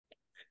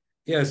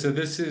Yeah, so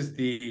this is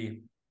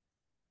the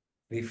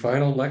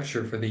final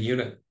lecture for the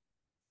unit.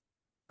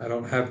 I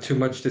don't have too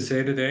much to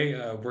say today.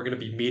 We're going to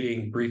be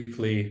meeting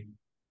briefly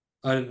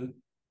on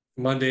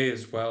Monday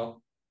as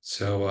well.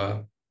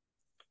 So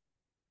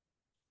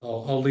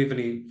I'll leave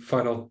any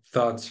final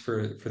thoughts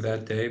for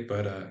that day.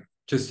 But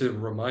just a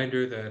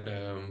reminder that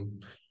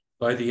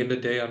by the end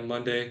of the day on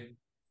Monday,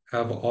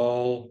 have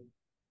all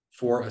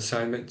four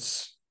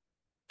assignments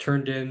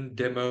turned in,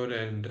 demoed,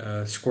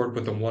 and scored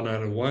with a 1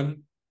 out of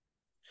 1.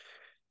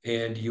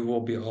 And you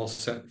will be all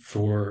set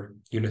for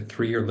Unit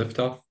 3 or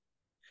liftoff.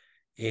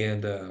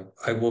 And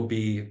I will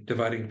be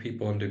dividing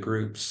people into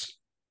groups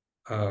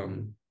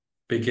um,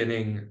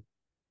 beginning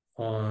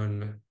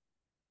on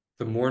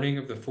the morning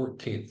of the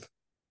 14th.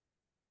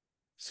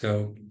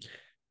 So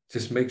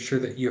just make sure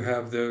that you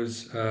have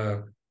those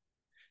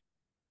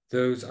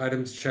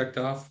items checked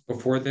off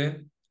before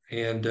then,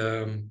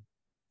 and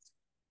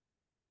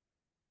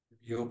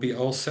you'll be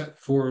all set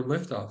for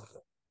liftoff.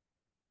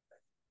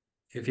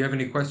 If you have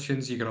any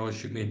questions, you can always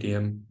shoot me a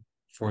DM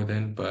before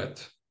then.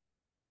 But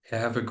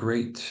have a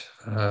great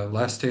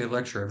last day of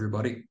lecture,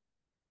 everybody.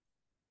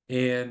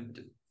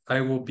 And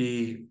I will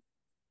be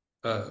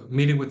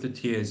meeting with the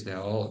TAs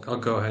now. I'll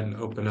go ahead and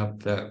open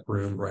up that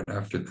room right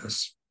after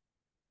this.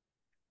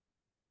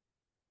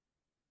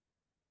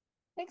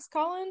 Thanks,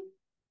 Colin.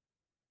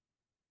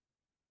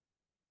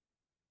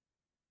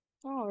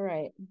 All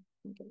right,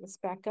 get this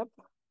back up.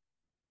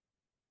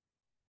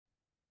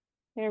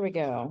 There we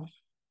go.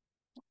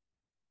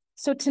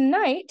 So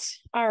tonight,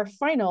 our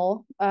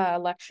final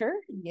lecture,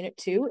 Unit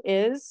 2,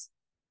 is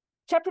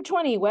Chapter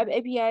 20, Web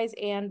APIs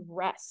and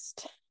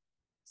REST.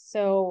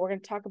 So we're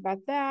going to talk about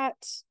that.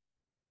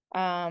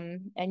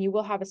 And you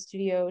will have a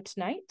studio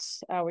tonight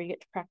where you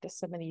get to practice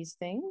some of these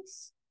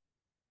things.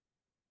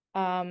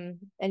 And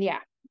yeah,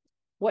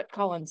 what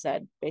Colin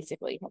said,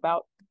 basically,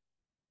 about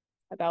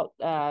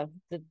the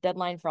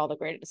deadline for all the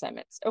graded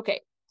assignments. Okay.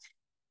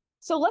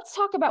 So let's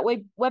talk about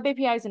web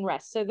APIs and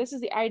REST. So this is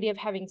the idea of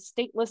having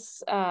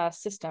stateless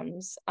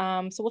systems.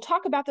 So we'll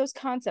talk about those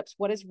concepts.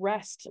 What is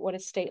REST? What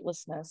is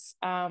statelessness?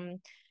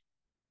 And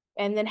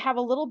then have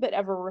a little bit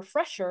of a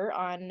refresher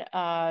on,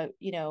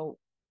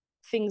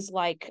 things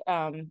like,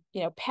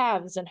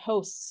 paths and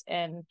hosts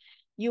and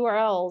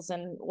URLs.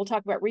 And we'll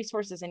talk about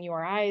resources and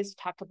URIs,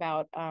 talk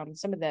about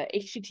some of the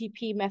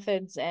HTTP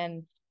methods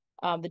and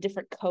the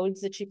different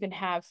codes that you can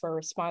have for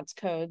response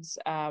codes.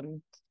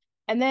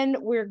 And then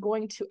we're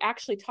going to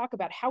actually talk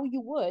about how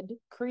you would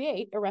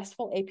create a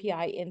RESTful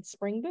API in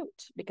Spring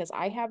Boot, because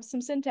I have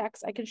some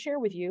syntax I can share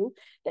with you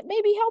that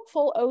may be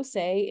helpful,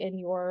 say, in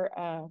your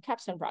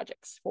capstone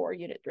projects for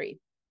Unit 3.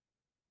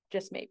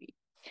 Just maybe.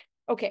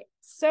 Okay,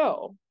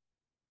 so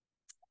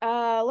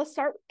let's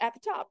start at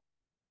the top.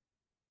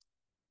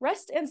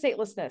 REST and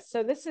statelessness.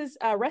 So this is,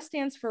 REST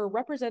stands for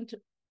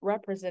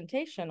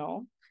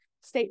representational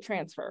state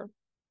transfer.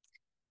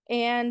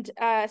 And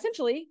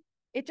essentially,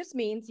 it just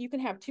means you can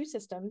have two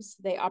systems.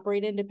 They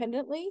operate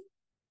independently,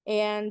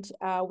 and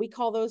we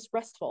call those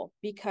RESTful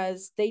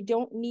because they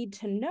don't need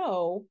to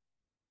know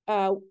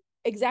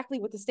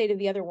exactly what the state of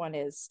the other one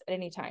is at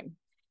any time.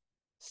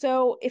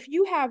 So if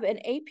you have an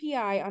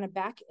API on a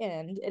back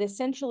end, it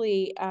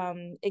essentially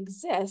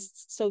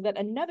exists so that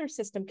another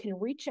system can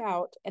reach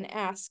out and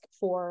ask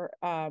for,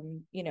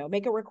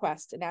 make a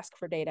request and ask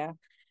for data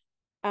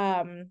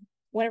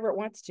whenever it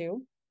wants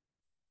to.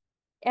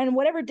 And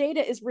whatever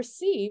data is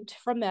received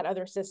from that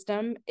other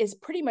system is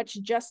pretty much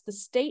just the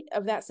state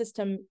of that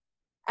system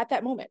at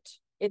that moment.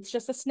 It's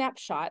just a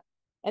snapshot.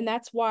 And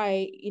that's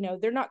why,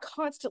 they're not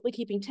constantly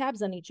keeping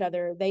tabs on each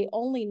other. They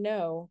only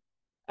know,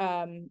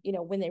 when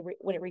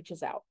it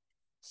reaches out.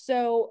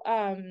 So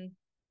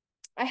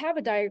I have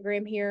a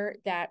diagram here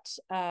that,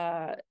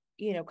 kind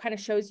of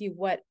shows you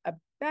what a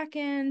back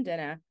end and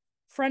a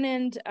front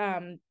end,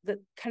 the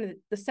kind of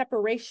the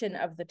separation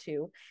of the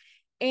two.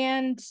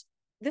 And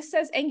this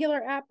says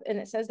Angular app, and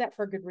it says that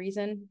for a good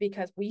reason,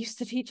 because we used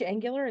to teach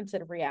Angular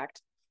instead of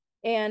React.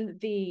 And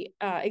the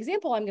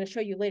example I'm going to show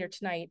you later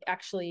tonight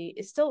actually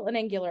is still an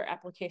Angular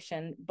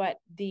application, but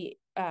the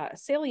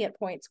salient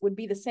points would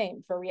be the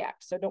same for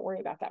React. So don't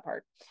worry about that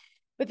part.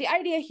 But the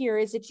idea here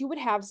is that you would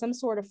have some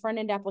sort of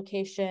front-end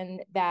application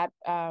that,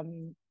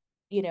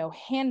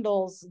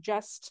 handles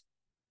just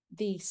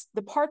the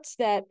parts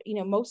that,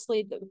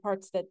 mostly the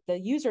parts that the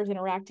user is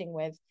interacting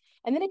with.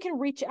 And then it can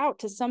reach out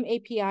to some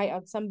API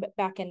on some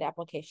backend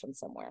application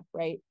somewhere,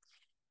 right?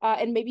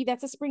 And maybe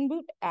that's a Spring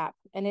Boot app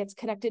and it's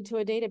connected to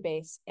a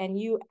database, and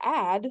you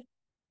add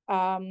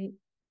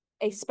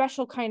a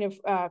special kind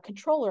of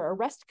controller, a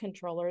REST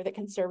controller that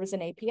can serve as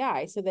an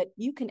API so that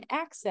you can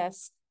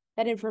access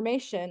that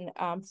information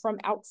from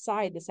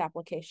outside this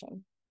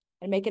application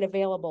and make it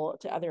available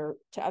to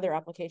other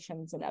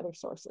applications and other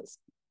sources.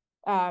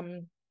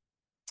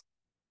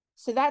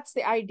 So that's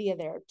the idea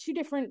there. Two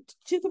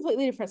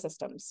completely different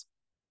systems,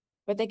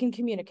 but they can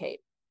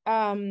communicate.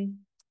 And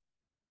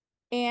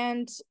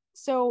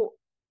so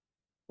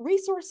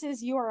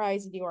resources,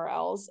 URIs, and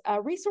URLs.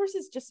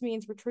 Resources just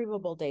means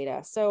retrievable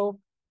data. So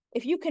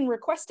If you can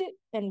request it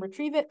and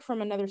retrieve it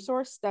from another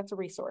source, that's a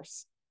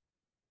resource.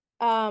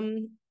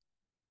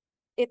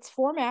 Its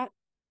format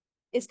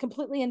is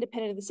completely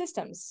independent of the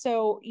systems.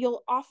 So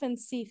you'll often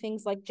see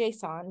things like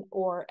JSON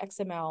or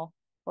XML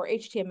or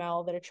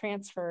HTML that are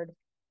transferred.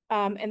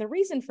 And the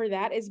reason for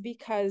that is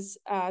because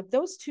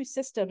those two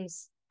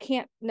systems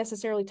can't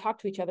necessarily talk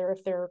to each other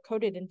if they're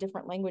coded in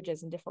different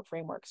languages and different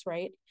frameworks,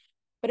 right?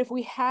 But if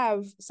we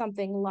have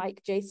something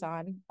like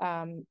JSON,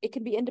 it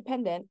can be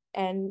independent,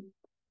 and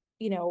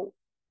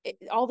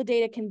all the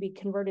data can be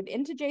converted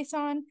into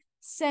JSON,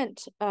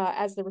 sent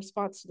as the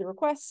response to the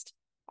request,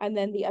 and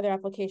then the other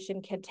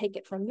application can take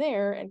it from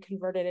there and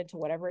convert it into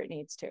whatever it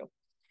needs to.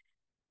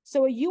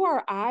 So a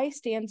URI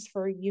stands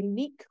for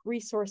Unique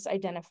Resource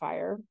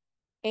Identifier,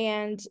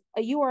 and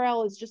a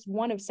URL is just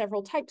one of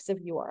several types of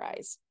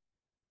URIs.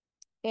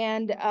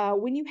 And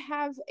when you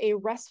have a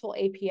RESTful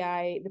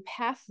API, the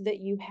path that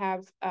you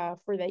have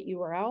for that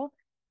URL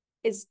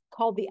is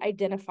called the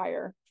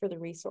identifier for the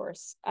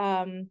resource.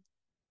 And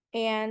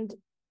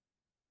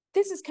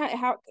this is kind of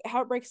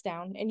how it breaks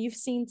down. And you've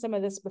seen some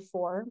of this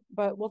before,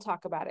 but we'll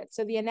talk about it.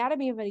 So the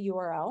anatomy of a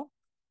URL,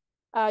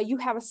 you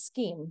have a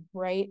scheme,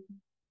 right?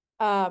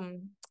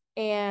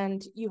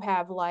 And you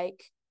have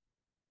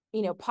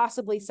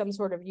possibly some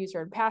sort of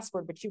user and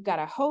password, but you've got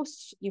a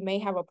host, you may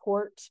have a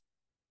port,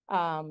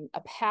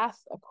 a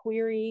path, a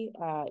query,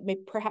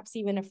 perhaps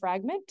even a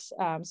fragment,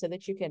 so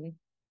that you can,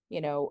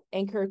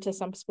 anchor to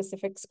some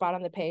specific spot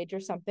on the page or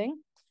something.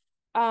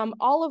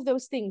 All of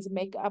those things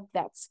make up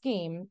that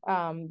scheme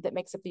that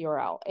makes up the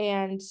URL.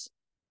 And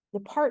the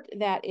part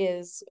that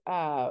is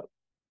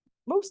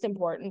most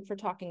important for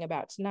talking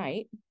about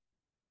tonight,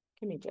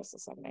 give me just a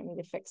second, I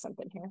need to fix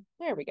something here.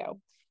 There we go,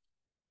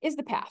 is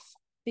the path,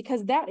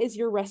 because that is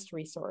your REST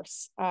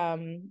resource.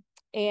 And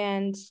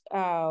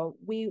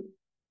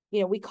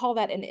we call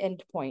that an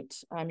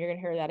endpoint. You're going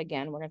to hear that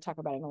again. We're going to talk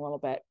about it in a little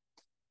bit.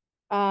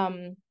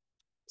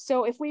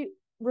 So if we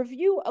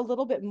review a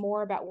little bit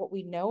more about what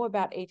we know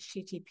about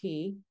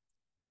HTTP,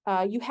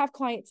 you have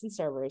clients and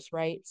servers,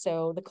 right?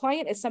 So the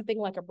client is something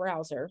like a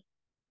browser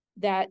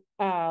that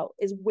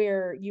is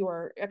where you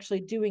are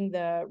actually doing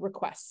the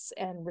requests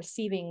and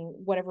receiving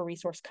whatever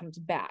resource comes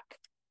back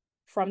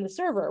from the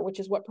server, which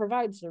is what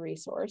provides the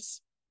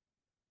resource.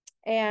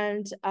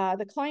 And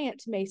the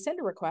client may send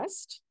a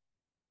request.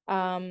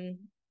 The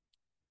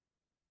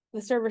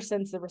server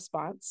sends the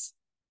response.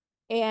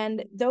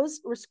 And those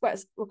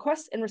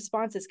requests and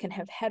responses can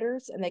have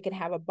headers, and they can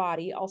have a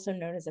body, also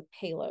known as a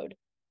payload.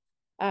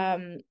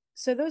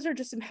 So those are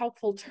just some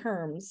helpful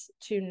terms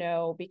to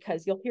know,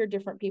 because you'll hear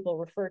different people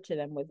refer to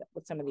them with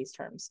some of these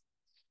terms.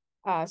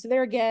 So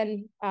there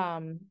again,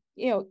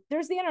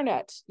 there's the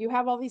internet. You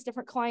have all these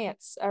different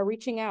clients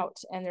reaching out,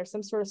 and there's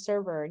some sort of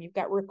server, and you've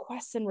got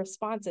requests and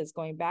responses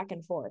going back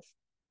and forth.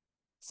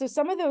 So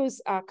some of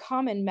those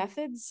common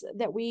methods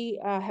that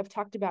we have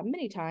talked about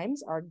many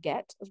times are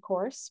GET, of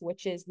course,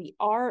 which is the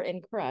R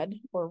in CRUD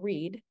or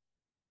read.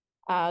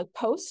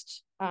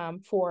 POST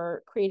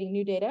for creating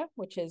new data,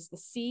 which is the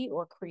C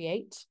or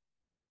create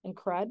in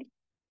CRUD.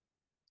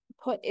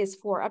 PUT is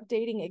for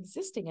updating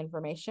existing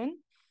information.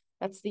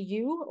 That's the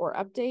U or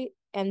update.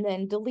 And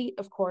then delete,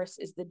 of course,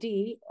 is the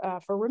D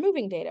for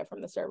removing data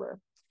from the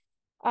server.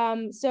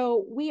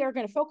 So we are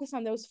going to focus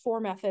on those four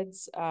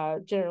methods,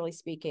 generally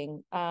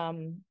speaking. Those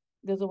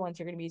are the ones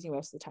you're going to be using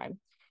most of the time.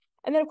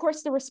 And then, of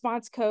course, the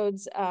response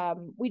codes.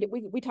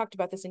 We talked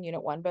about this in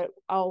Unit 1, but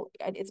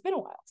it's been a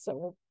while, so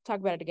we'll talk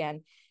about it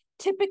again.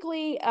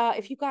 Typically,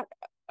 if you've got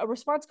a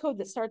response code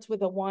that starts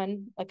with a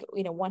 1, like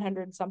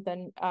 100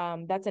 something,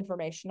 that's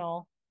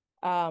informational.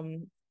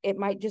 It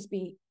might just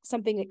be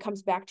something that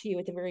comes back to you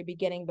at the very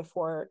beginning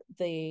before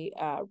the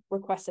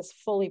request is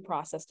fully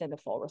processed and the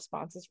full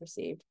response is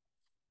received.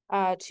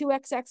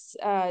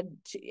 2XX,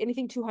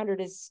 anything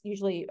 200 is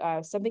usually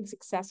something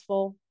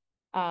successful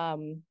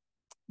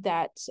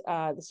that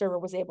the server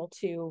was able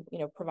to,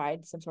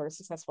 provide some sort of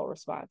successful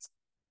response.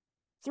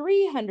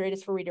 300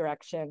 is for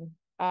redirection.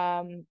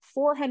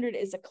 400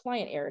 is a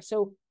client error.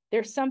 So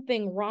there's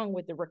something wrong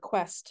with the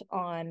request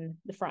on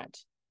the front.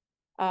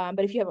 But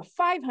if you have a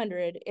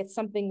 500, it's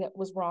something that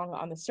was wrong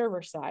on the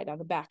server side, on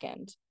the back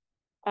end.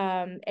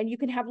 And you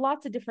can have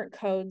lots of different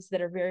codes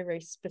that are very,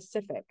 very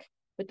specific,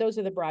 but those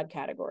are the broad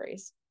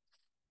categories.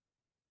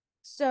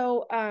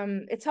 So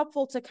it's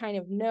helpful to kind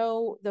of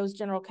know those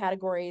general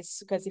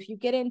categories, because if you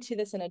get into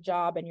this in a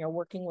job and you're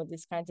working with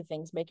these kinds of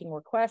things, making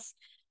requests,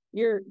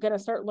 you're going to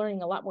start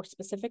learning a lot more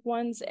specific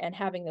ones, and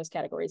having those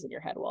categories in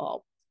your head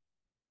will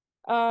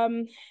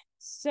help.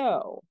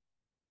 So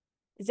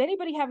does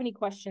anybody have any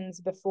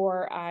questions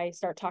before I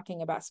start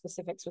talking about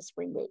specifics with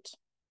Spring Boot?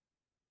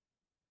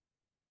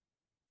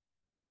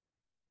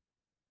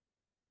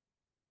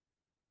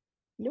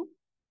 Nope.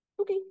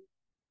 Okay.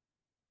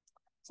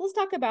 So let's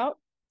talk about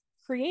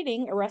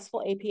creating a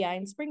RESTful API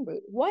in Spring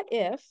Boot. What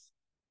if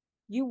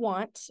you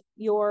want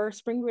your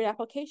Spring Boot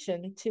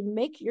application to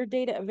make your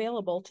data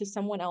available to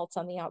someone else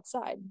on the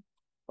outside,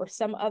 or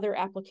some other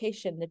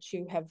application that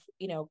you have,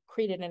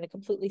 created in a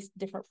completely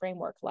different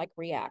framework like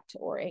React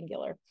or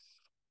Angular?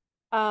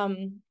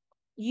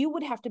 you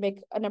would have to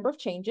make a number of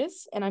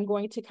changes, and I'm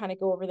going to kind of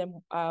go over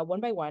them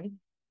one by one.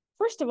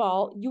 First of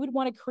all, you would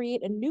want to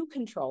create a new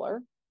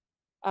controller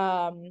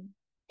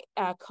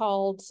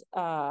called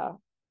a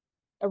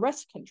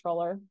REST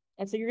controller.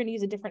 And so you're going to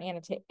use a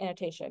different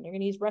annotation. You're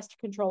going to use REST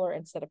controller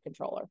instead of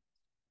controller.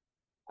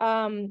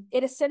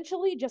 It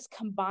essentially just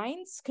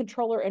combines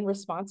controller and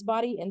response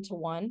body into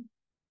one.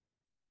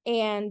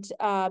 And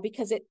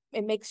because it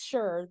makes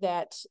sure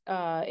that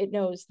it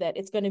knows that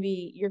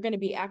you're going to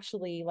be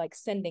actually like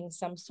sending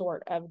some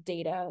sort of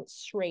data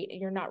straight, and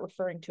you're not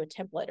referring to a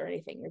template or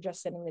anything. You're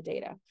just sending the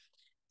data.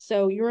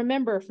 So you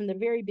remember from the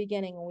very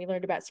beginning when we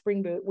learned about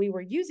Spring Boot, we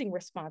were using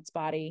response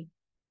body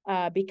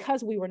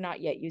because we were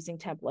not yet using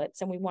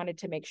templates, and we wanted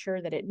to make sure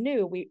that it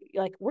knew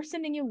we're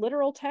sending you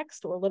literal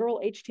text or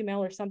literal HTML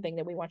or something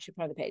that we want you to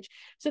put on the page.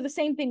 So the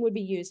same thing would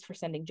be used for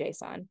sending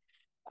JSON.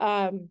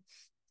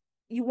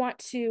 You want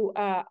to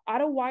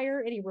auto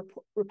wire any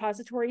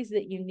repositories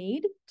that you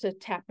need to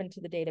tap into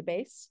the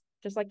database,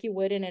 just like you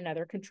would in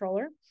another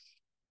controller.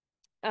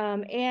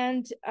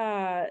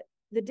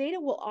 The data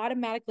will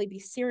automatically be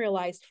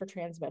serialized for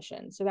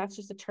transmission. So that's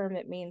just a term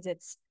that means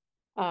it's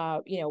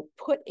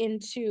put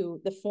into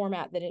the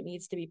format that it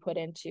needs to be put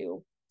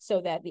into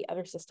so that the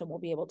other system will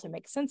be able to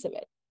make sense of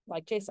it,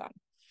 like JSON.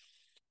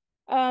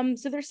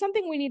 So there's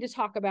something we need to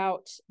talk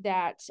about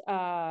that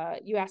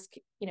you ask,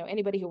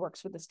 anybody who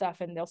works with the stuff,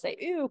 and they'll say,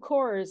 "Ooh,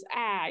 cores,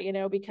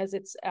 because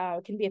it's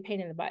can be a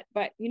pain in the butt."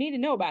 But you need to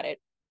know about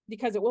it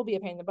because it will be a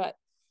pain in the butt.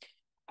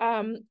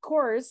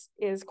 CORS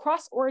is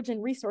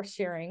cross-origin resource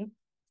sharing,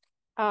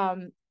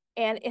 and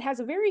it has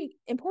a very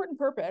important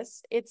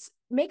purpose. It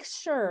makes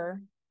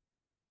sure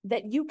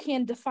that you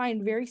can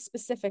define very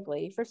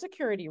specifically, for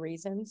security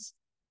reasons,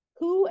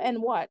 who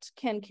and what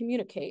can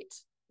communicate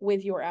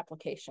with your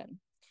application.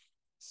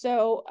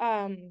 So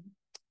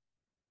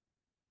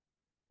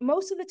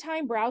most of the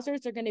time,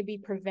 browsers are going to be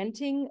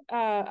preventing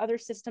other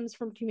systems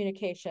from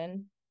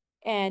communication,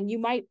 and you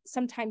might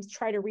sometimes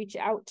try to reach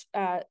out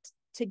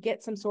to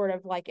get some sort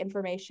of like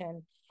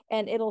information,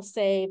 and it'll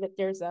say that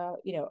there's a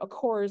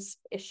CORS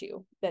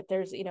issue, that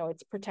there's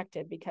it's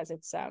protected because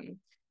it's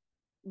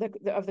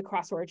the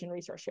cross-origin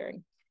resource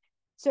sharing.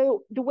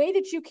 So the way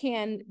that you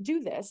can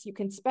do this, you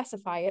can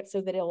specify it so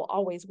that it'll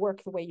always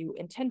work the way you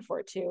intend for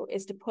it to,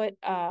 is to put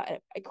a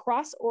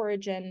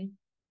cross-origin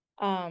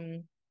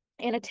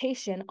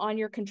annotation on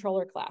your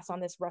controller class, on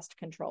this REST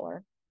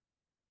controller.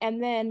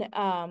 And then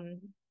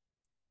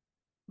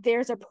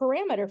there's a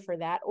parameter for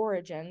that,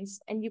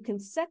 origins, and you can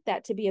set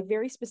that to be a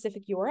very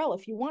specific URL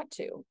if you want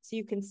to. So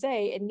you can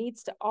say it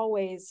needs to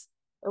always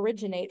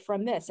originate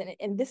from this,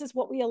 and this is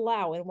what we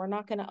allow, and we're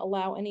not going to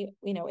allow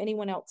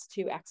anyone else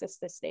to access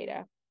this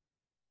data.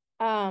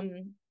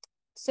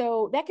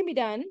 So that can be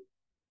done.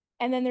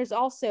 And then there's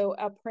also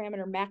a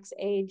parameter max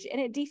age,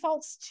 and it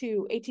defaults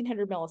to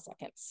 1800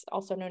 milliseconds,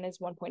 also known as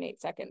 1.8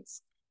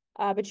 seconds.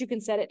 But you can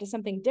set it to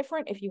something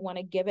different if you want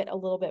to give it a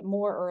little bit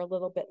more or a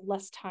little bit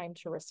less time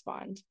to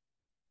respond.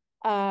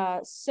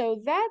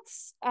 So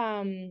that's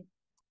kind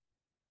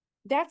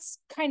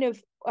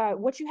of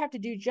what you have to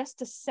do just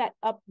to set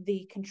up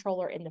the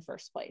controller in the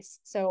first place.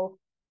 So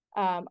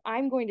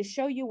I'm going to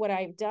show you what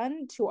I've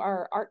done to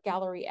our art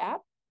gallery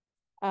app.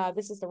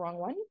 This is the wrong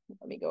one.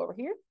 Let me go over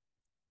here.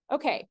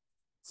 Okay,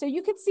 so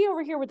you can see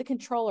over here with the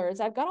controllers,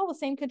 I've got all the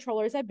same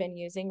controllers I've been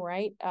using,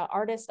 right?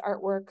 Artist,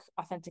 artwork,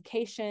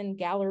 authentication,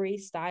 gallery,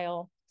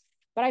 style.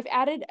 But I've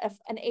added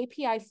an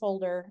API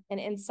folder, and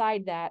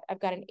inside that, I've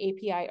got an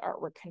API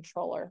artwork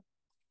controller.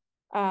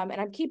 And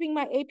I'm keeping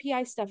my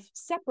API stuff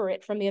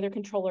separate from the other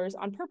controllers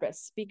on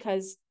purpose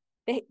because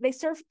they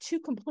serve two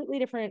completely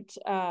different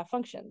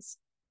functions.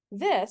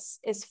 This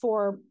is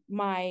for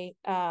my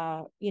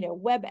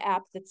web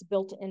app that's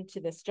built into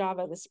this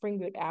Java, the Spring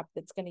Boot app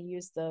that's going to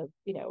use the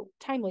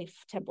timely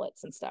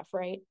templates and stuff,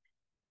 right?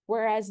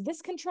 Whereas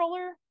this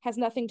controller has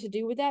nothing to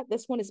do with that.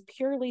 This one is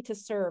purely to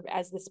serve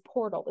as this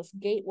portal, this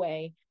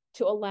gateway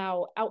to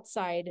allow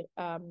outside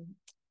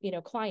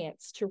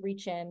clients to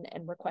reach in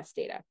and request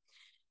data.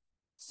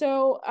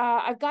 So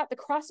I've got the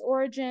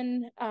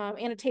cross-origin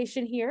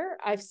annotation here.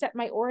 I've set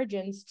my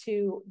origins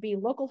to be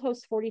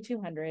localhost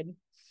 4200.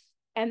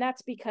 And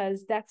that's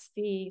because that's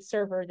the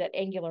server that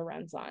Angular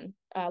runs on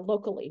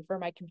locally for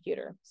my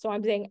computer. So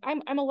I'm saying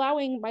I'm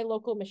allowing my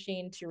local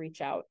machine to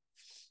reach out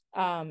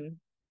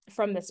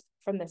from this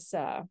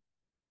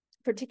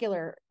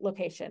particular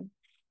location.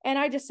 And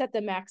I just set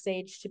the max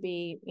age to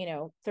be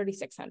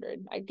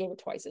 3600. I gave it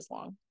twice as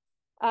long.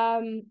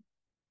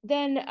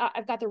 Then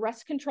I've got the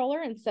REST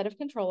controller instead of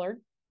controller,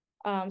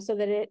 so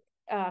that it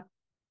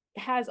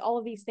has all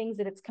of these things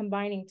that it's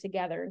combining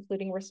together,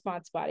 including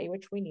response body,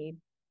 which we need.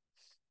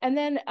 And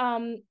then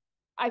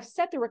I've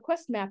set the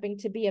request mapping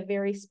to be a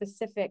very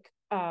specific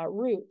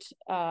route.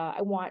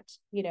 I want,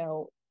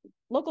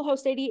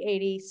 localhost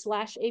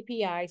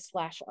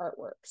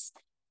 8080/API/artworks.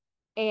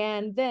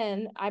 And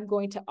then I'm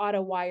going to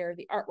auto wire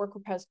the artwork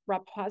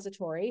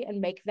repository and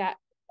make that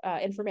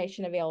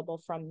information available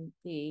from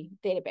the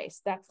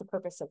database. That's the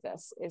purpose of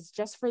this, is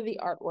just for the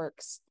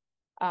artworks.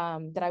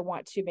 that I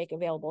want to make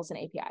available as an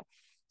API.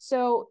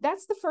 So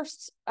that's the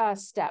first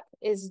step,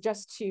 is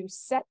just to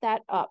set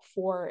that up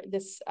for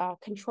this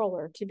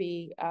controller to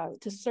be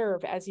to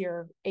serve as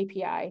your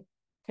API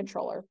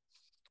controller.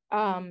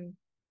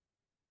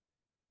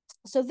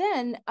 So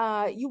then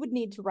you would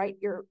need to write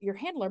your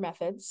handler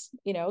methods,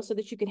 so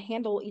that you can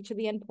handle each of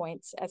the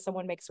endpoints as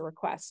someone makes a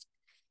request.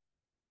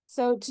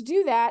 So to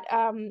do that,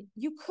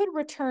 you could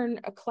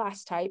return a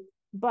class type,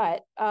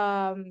 but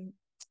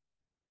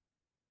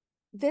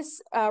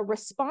this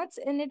response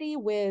entity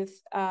with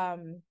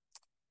the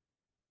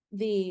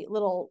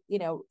little,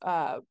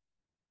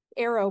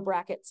 arrow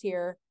brackets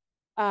here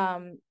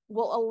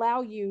will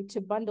allow you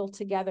to bundle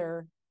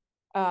together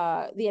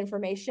the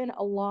information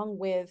along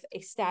with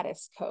a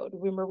status code.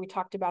 Remember, we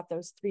talked about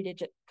those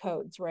 3-digit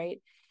codes,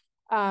 right?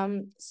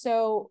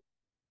 So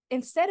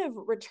instead of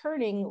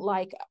returning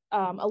like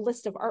a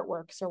list of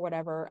artworks or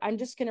whatever, I'm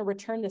just going to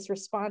return this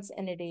response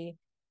entity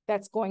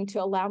that's going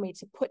to allow me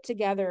to put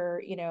together,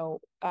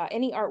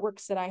 any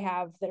artworks that I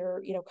have that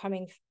are,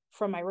 coming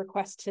from my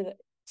request to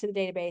the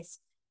database,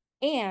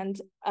 and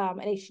an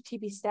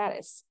HTTP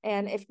status.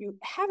 And if you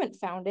haven't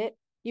found it,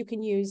 you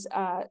can use,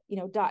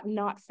 dot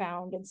not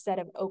found instead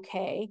of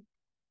okay,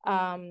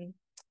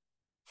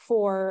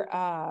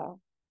 for,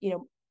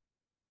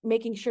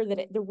 making sure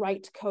that the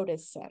right code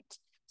is sent.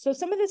 So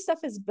some of this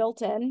stuff is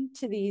built in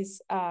to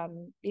these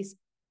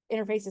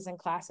interfaces and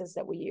classes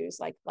that we use,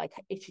 like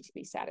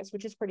HTTP status,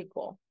 which is pretty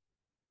cool.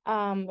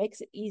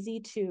 Makes it easy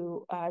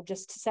to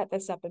just set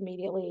this up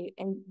immediately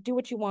and do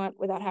what you want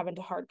without having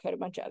to hard code a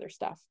bunch of other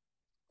stuff.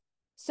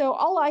 So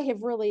all I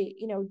have really,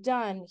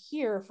 done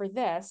here for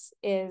this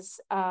is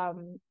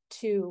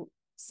to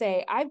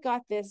say, I've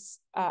got this,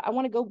 I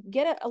want to go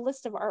get a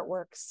list of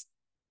artworks,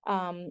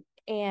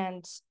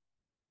 and,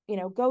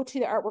 go to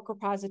the artwork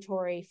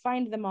repository,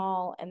 find them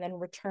all, and then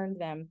return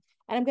them.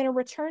 And I'm going to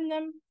return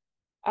them,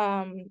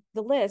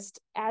 the list,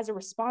 as a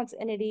response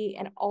entity,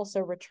 and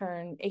also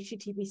return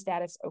HTTP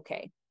status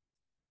okay.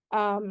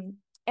 And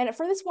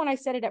for this one, I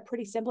set it up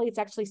pretty simply. It's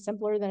actually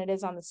simpler than it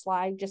is on the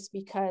slide, just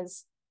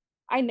because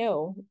I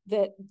know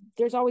that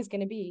there's always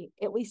going to be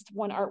at least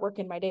one artwork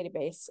in my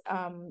database,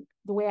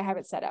 the way I have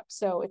it set up.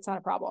 So it's not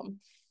a problem.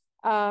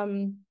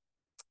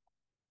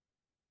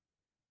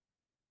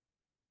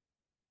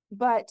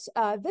 But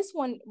this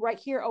one right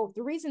here,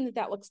 the reason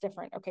that looks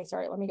different. Okay,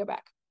 sorry, let me go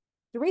back.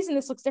 The reason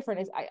this looks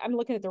different is I'm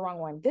looking at the wrong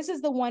one. This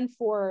is the one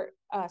for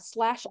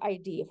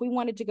 /ID. If we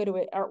wanted to go to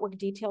an artwork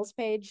details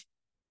page,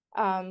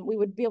 we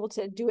would be able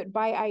to do it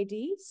by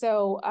ID.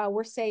 So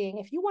we're saying,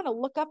 if you want to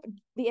look up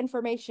the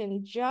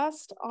information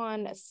just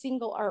on a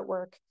single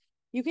artwork,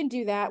 you can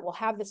do that. We'll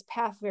have this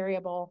path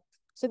variable.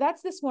 So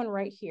that's this one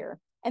right here.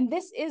 And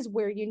this is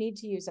where you need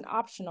to use an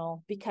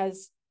optional,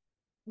 because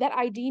that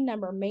ID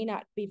number may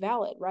not be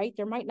valid, right?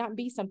 There might not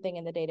be something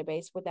in the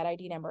database with that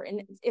ID number.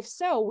 And if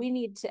so, we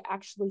need to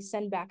actually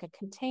send back a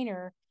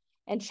container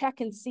and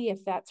check and see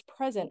if that's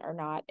present or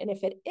not. And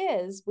if it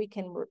is, we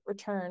can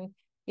return,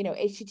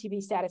 HTTP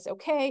status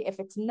okay. If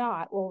it's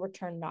not, we'll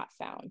return not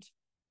found.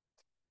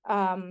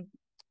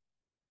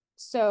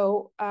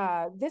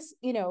 This,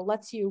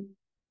 lets you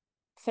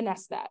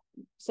finesse that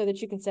so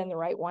that you can send the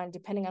right one,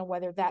 depending on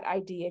whether that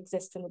ID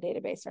exists in the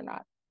database or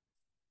not.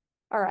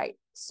 All right,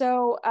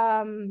 so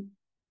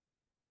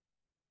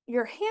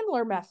your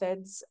handler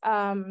methods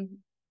are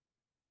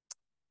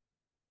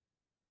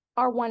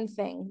one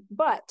thing,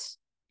 but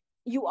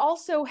you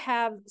also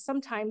have,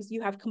 sometimes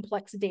you have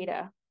complex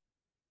data.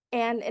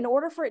 And in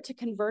order for it to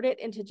convert it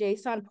into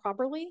JSON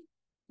properly,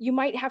 you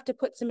might have to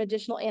put some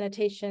additional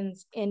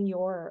annotations in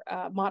your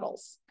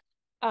models.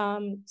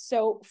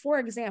 So for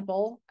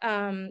example,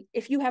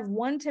 if you have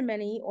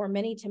one-to-many or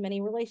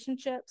many-to-many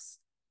relationships,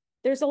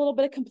 there's a little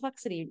bit of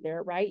complexity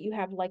there, right? You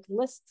have like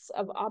lists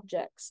of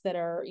objects that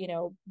are,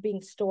 being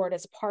stored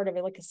as part of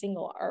it, like a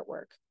single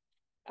artwork.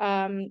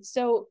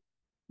 So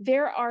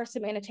there are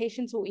some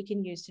annotations that we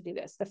can use to do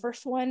this. The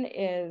first one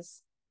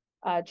is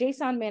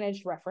JSON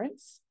managed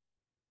reference.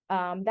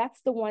 That's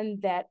the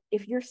one that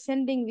if you're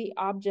sending the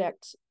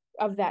object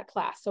of that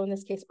class, so in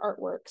this case,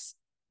 artworks,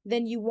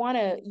 then you want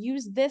to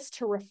use this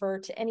to refer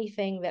to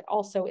anything that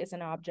also is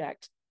an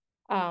object.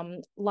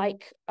 We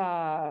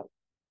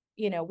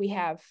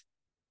have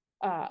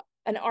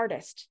an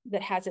artist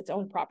that has its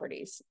own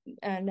properties,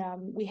 and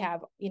we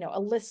have, a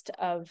list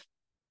of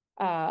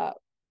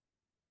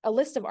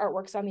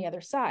artworks on the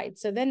other side.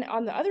 So then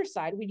on the other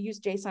side, we'd use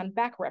JSON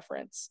back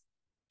reference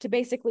to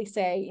basically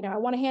say, I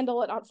want to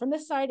handle it from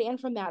this side and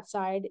from that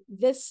side.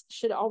 This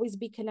should always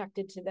be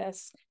connected to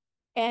this.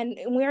 And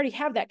we already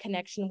have that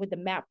connection with the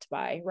mapped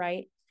by,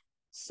 right?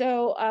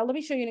 So let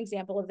me show you an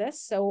example of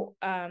this. So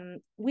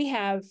we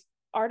have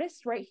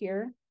artist right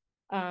here,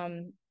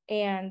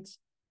 and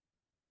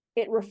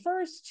it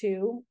refers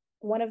to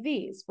one of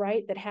these,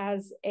 right? That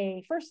has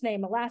a first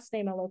name, a last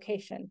name, a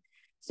location.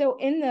 So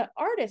in the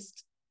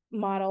artist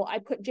model, I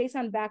put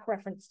JSON back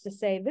reference to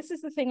say, this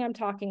is the thing I'm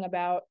talking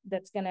about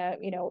that's gonna,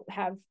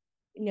 have,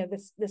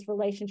 this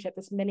relationship,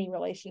 this mini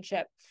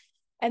relationship.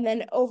 And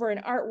then over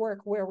an artwork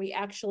where we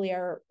actually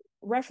are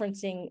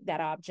referencing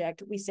that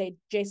object, we say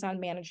JSON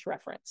managed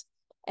reference.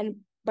 And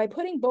by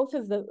putting both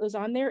of those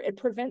on there, it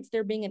prevents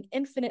there being an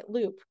infinite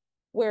loop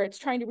where it's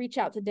trying to reach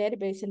out to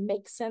database and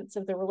make sense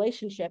of the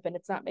relationship and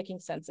it's not making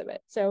sense of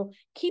it. So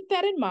keep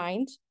that in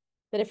mind,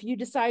 that if you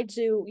decide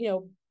to,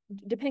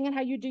 depending on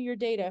how you do your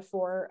data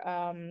for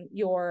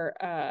your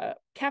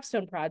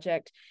capstone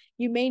project,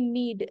 you may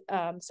need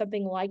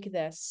something like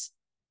this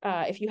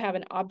if you have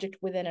an object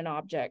within an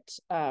object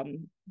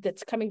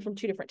that's coming from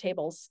two different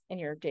tables in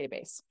your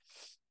database.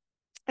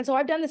 And so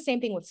I've done the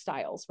same thing with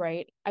styles,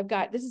 right?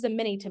 This is a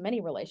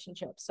many-to-many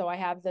relationship. So I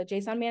have the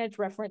JSON managed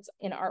reference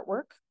in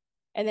artwork,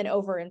 and then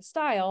over in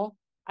style,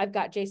 I've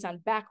got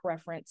JSON back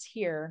reference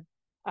here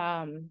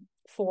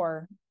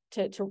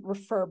to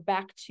refer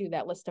back to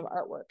that list of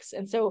artworks.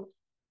 And so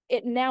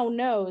it now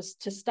knows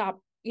to stop,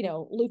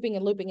 looping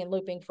and looping and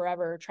looping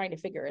forever, trying to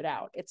figure it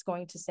out. It's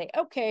going to say,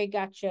 okay,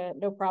 gotcha,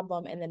 no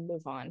problem, and then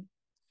move on.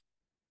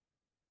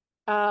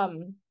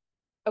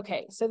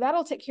 Okay, so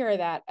that'll take care of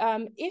that.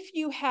 If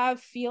you have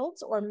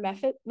fields or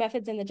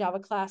methods in the Java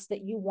class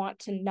that you want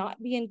to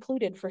not be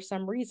included for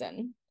some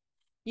reason,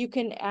 you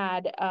can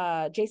add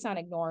JSON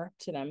ignore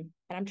to them.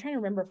 And I'm trying to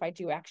remember if I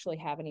do actually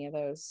have any of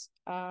those.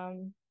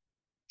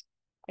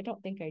 I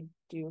don't think I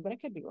do, but I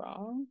could be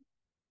wrong.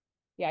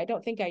 Yeah, I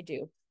don't think I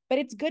do. But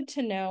it's good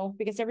to know,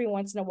 because every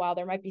once in a while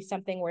there might be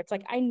something where it's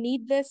like, I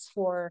need this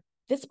for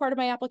this part of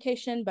my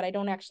application, but I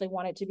don't actually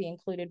want it to be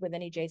included with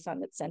any JSON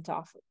that's sent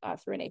off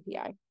through an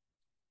API.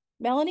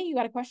 Melanie, you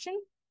got a question?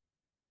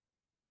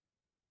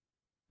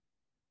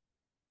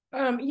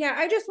 Yeah,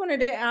 I just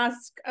wanted to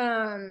ask,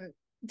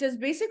 does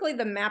basically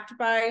the mapped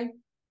by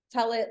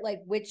tell it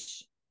like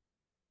which,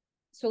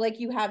 so like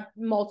you have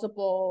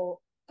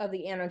multiple of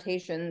the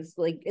annotations,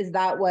 like is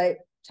that what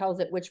tells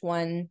it which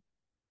one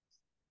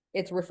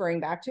it's referring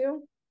back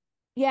to?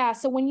 Yeah,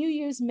 so when you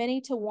use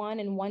many to one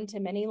and one to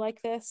many like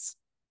this,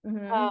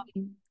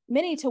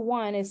 many to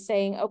one is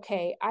saying,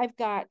 okay, I've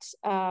got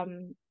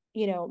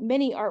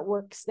many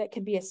artworks that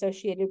could be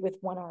associated with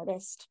one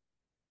artist.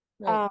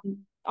 Right.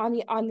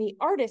 On the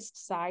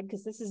artist side,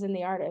 because this is in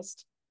the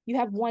artist, you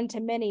have one to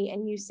many,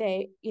 and you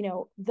say,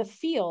 the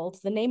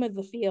name of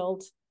the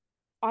field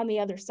on the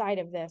other side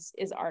of this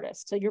is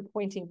artist. So you're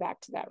pointing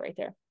back to that right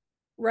there.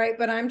 Right,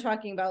 but I'm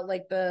talking about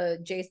like the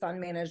JSON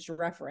managed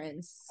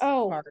reference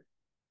part.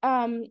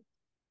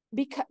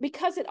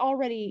 Because it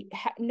already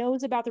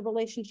knows about the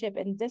relationship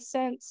in this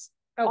sense.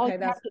 Okay, all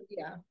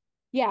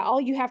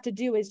you have to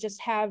do is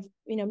just have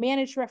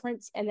managed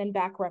reference and then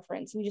back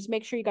reference, and you just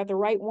make sure you got the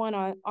right one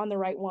on the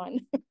right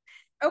one.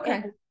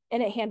 Okay.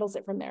 And it handles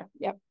it from there.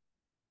 Yep.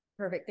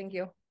 Perfect. Thank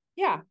you.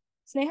 Yeah.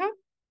 Sneha?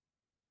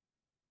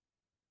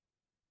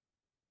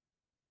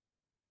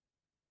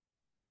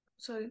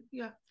 Sorry,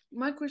 yeah.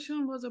 My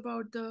question was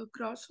about the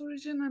cross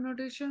origin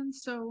annotation.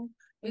 So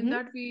in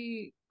that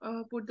we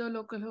put the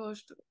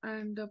localhost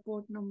and the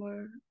port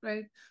number,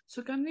 right?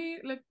 So can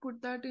we like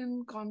put that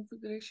in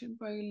configuration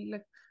file,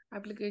 like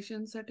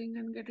application setting,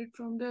 and get it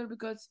from there?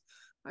 Because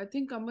I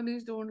think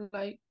companies don't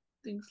like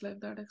things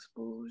like that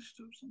exposed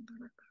or something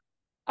like that.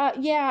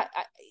 Yeah,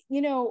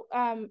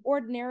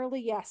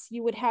 ordinarily, yes,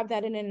 you would have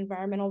that in an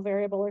environmental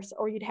variable,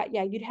 or you'd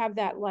have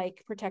that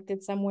like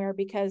protected somewhere,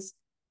 because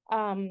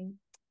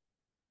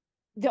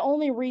the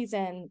only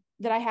reason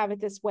that I have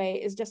it this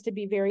way is just to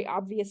be very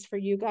obvious for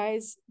you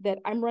guys that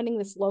I'm running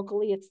this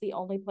locally. It's the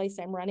only place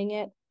I'm running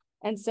it.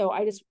 And so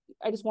I just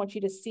want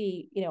you to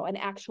see, an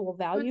actual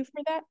value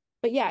for that.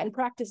 But yeah, in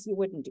practice, you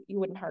wouldn't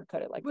hard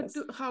code it like this.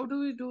 How do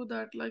we do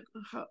that? Like,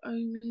 do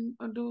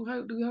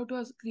we have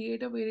to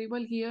create a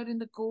variable here in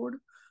the code?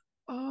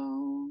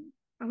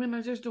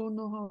 I just don't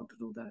know how to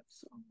do that.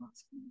 So I'm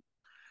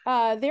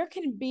asking. There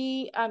can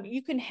be,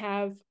 you can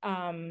have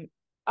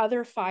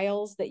other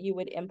files that you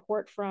would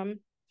import from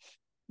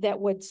that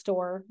would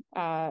store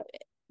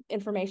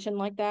information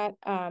like that.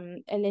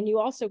 And then you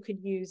also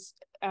could use,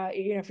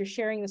 if you're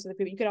sharing this with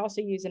people, you could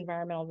also use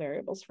environmental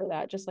variables for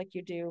that, just like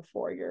you do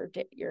for your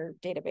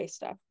database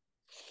stuff.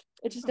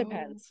 It just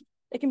depends.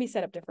 It can be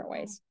set up different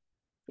ways.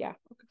 Yeah.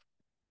 Okay.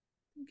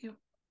 Thank you.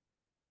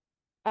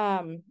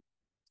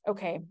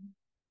 Okay.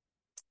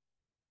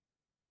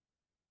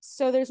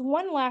 So there's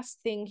one last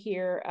thing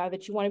here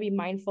that you want to be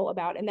mindful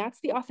about, and that's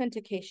the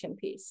authentication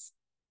piece,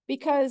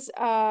 because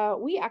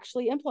we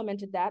actually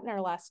implemented that in our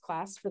last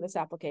class for this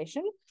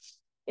application.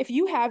 If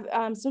you have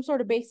some sort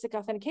of basic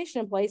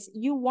authentication in place,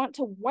 you want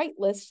to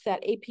whitelist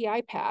that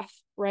API path,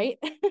 right?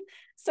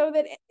 So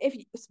that if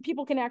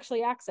people can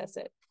actually access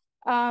it.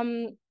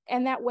 And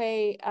that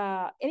way,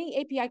 any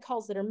API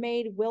calls that are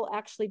made will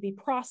actually be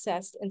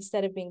processed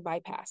instead of being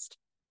bypassed.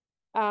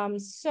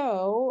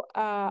 So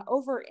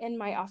over in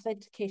my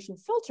authentication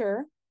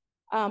filter,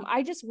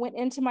 I just went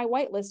into my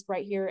whitelist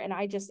right here, and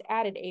I just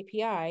added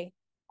API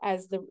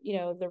as the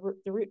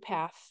root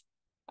path.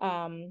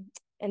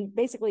 And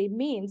basically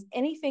means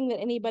anything that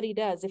anybody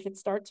does, if it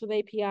starts with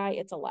API,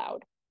 it's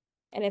allowed.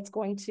 And it's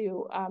going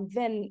to,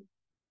 then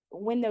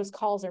when those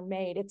calls are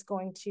made, it's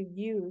going to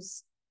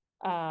use,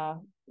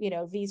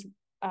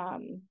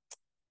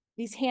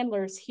 these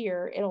handlers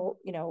here. It'll,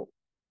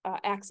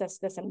 access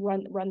this and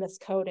run this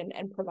code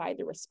and provide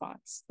the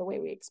response the way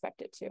we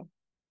expect it to.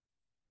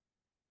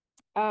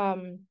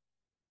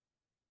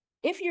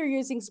 If you're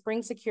using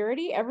Spring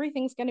Security,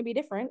 everything's going to be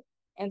different.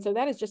 And so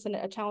that is just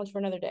a challenge for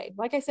another day.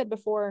 Like I said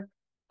before,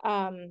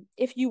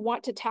 if you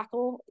want to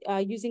tackle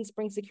using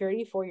Spring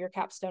Security for your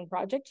capstone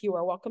project, you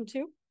are welcome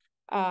to.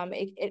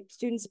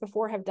 Students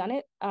before have done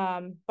it,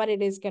 but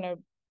it is going to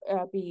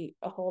be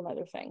a whole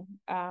other thing.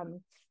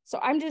 So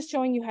I'm just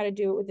showing you how to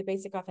do it with the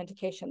basic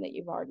authentication that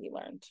you've already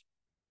learned.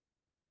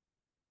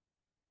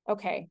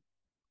 Okay.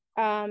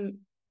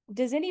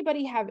 Does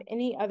anybody have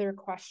any other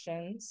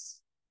questions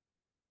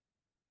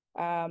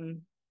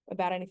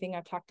about anything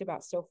I've talked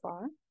about so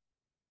far?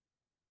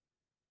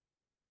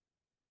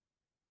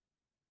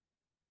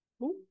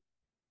 Ooh.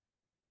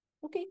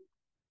 Okay.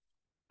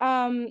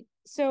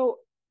 So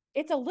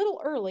it's a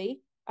little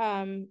early,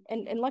 and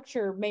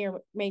lecture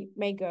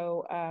may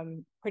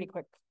go pretty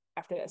quick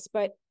after this,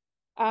 but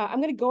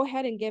I'm going to go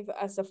ahead and give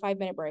us a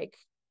 5-minute break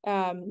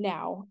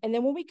now, and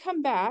then when we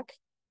come back,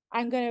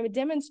 I'm going to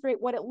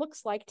demonstrate what it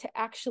looks like to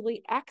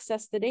actually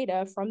access the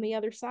data from the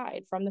other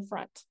side, from the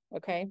front.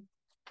 Okay.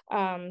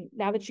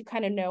 Now that you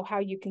kind of know how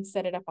you can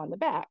set it up on the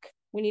back,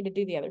 we need to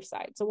do the other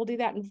side. So we'll do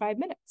that in 5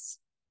 minutes.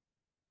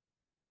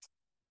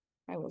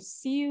 I will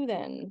see you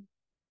then.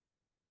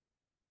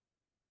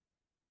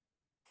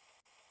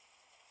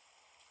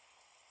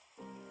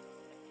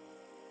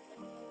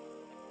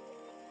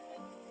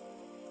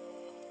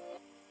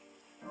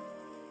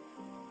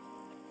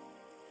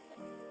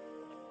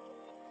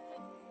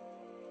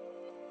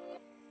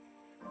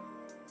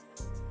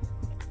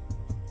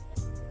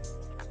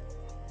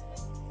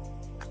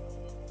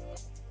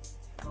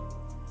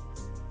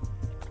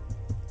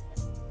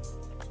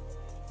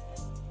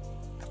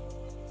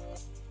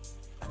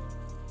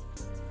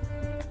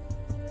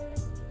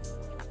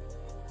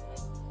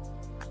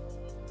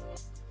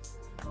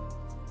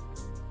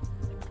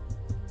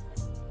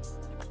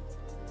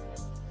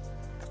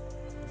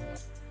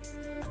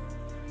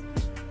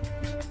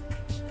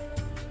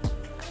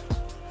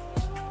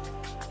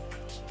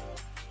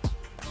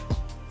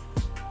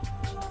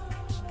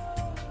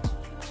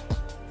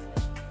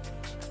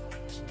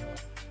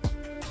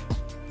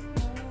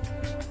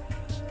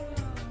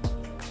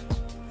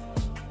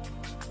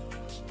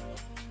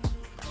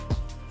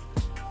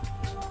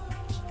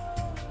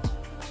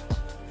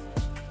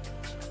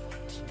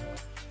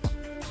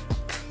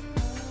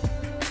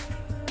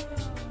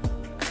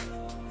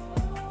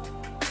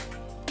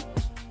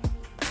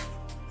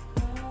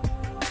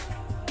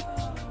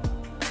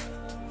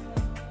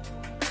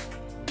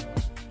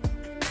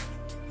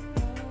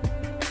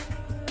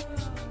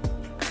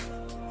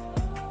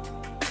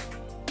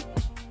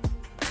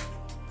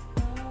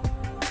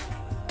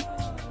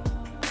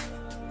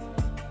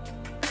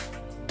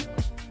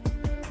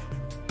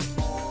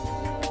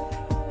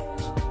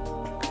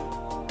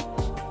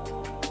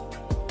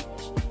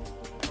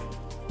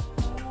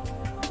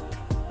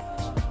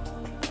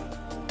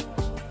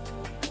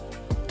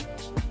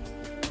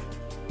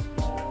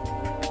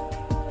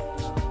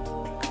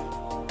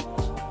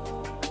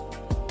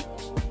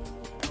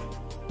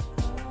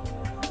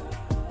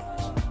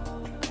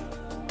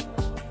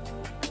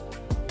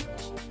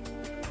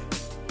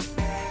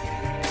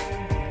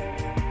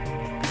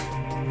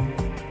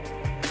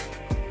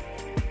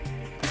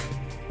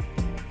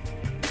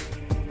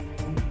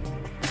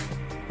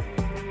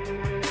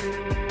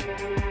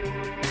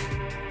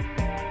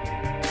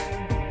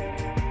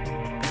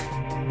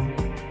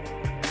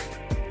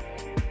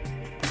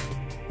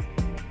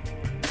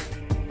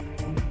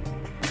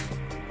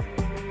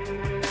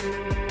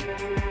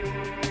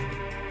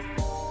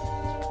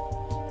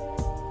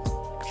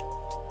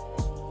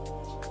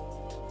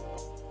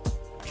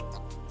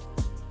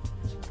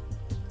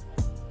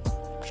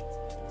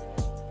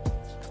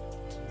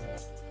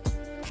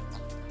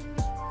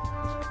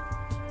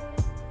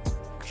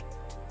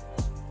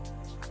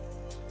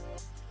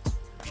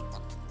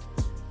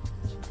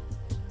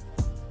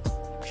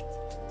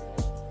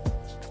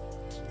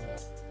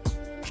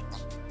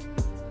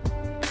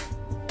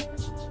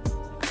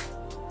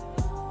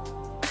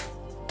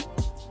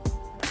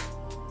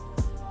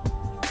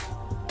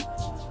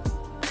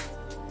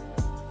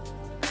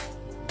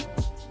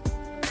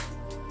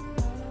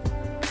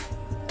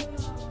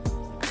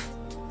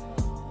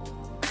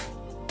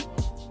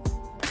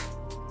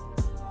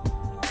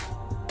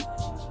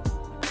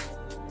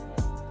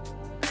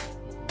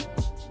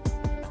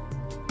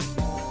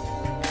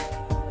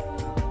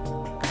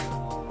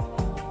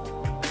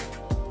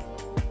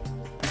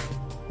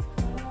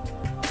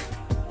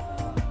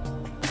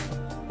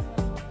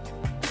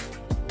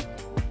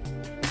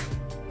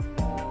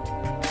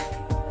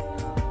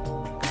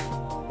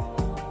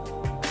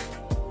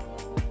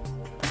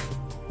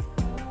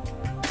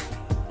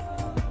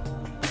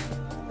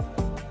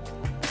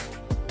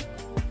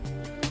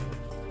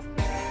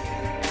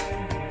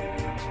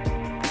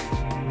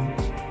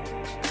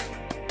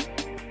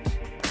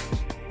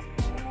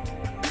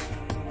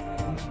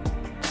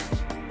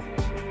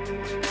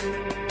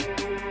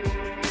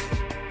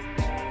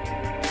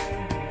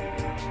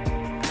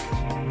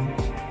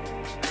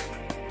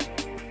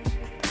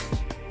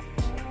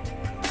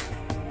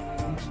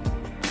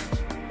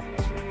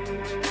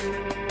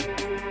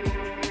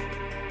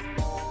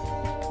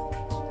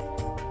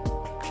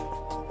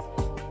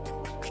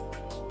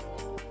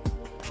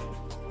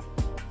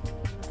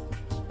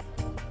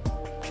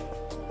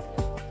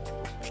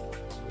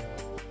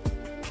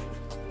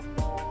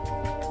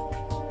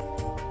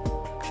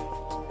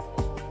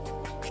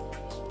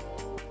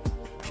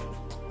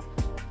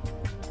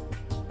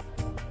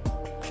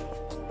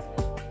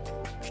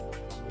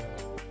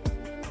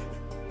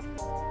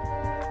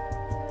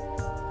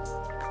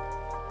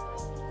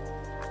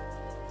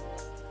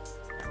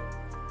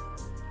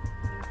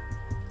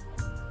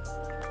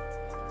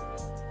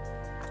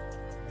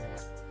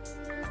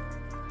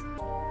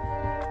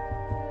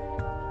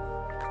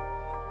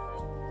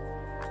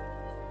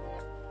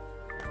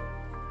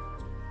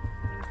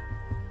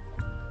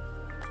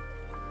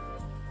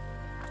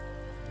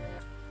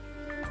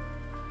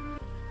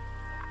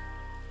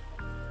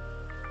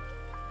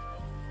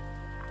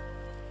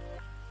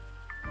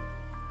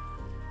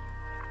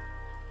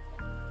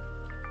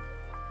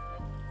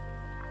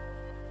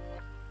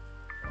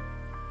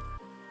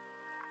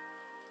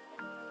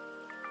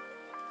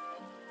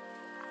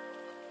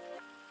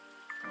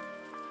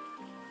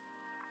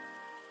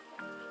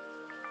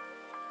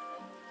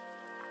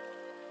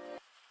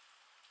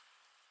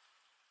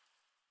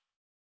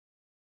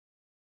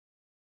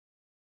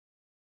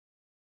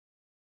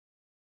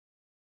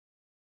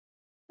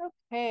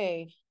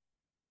 Okay.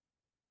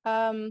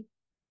 I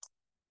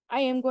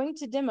am going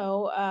to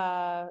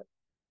demo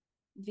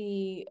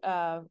the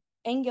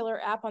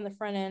Angular app on the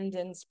front end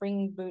and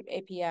Spring Boot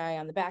API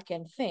on the back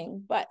end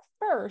thing. But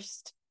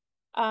first,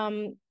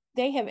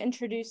 they have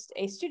introduced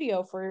a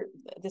studio for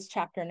this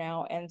chapter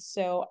now. And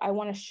so I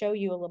want to show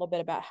you a little bit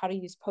about how to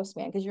use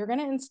Postman, because you're going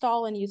to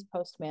install and use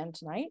Postman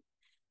tonight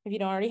if you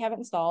don't already have it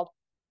installed.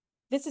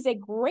 This is a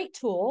great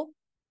tool,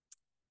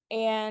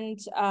 and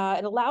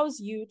it allows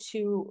you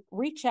to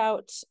reach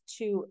out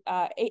to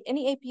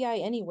any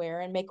API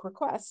anywhere and make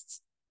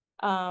requests.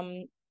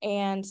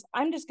 And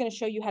I'm just going to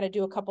show you how to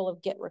do a couple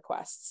of GET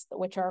requests,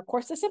 which are, of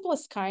course, the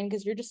simplest kind,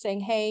 because you're just saying,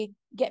 hey,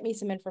 get me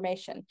some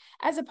information,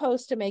 as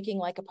opposed to making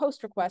like a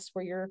POST request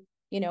where you're,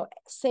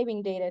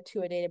 saving data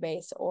to a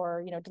database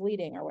or,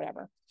 deleting or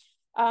whatever.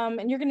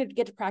 And you're going to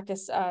get to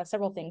practice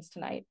several things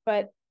tonight.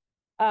 But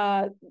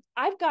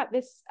I've got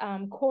this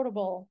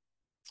quotable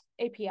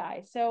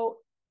API. So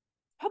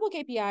public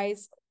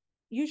APIs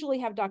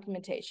usually have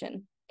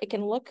documentation. It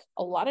can look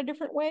a lot of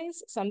different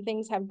ways. Some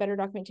things have better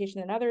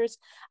documentation than others.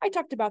 I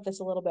talked about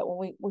this a little bit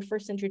when we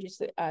first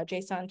introduced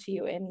JSON to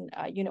you in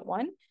Unit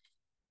 1.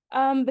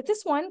 But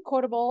this one,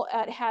 Quotable,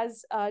 it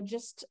has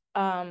just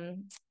a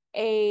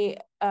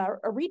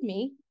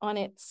README on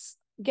its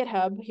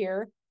GitHub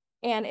here,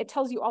 and it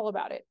tells you all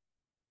about it.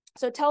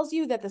 So it tells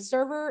you that the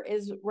server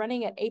is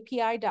running at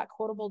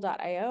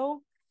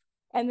api.quotable.io.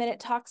 And then it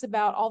talks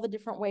about all the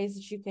different ways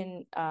that you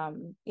can,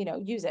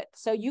 use it.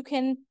 So you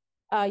can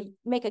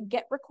make a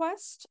GET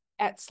request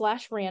at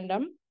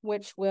 /random,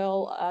 which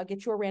will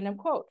get you a random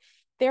quote.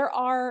 There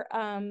are,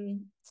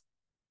 and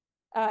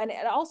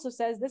it also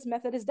says this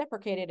method is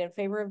deprecated in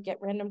favor of get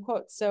random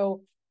quotes.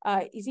 So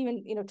he's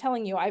even,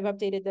 telling you I've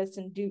updated this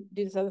and do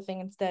this other thing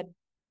instead,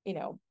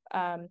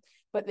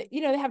 but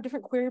they have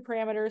different query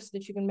parameters so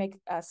that you can make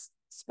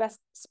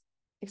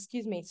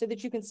so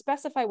that you can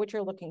specify what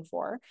you're looking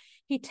for.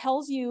 He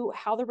tells you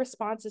how the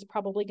response is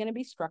probably going to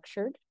be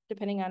structured,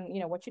 depending on,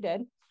 what you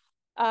did.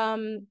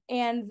 And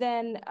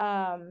then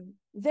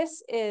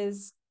this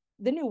is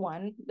the new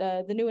one,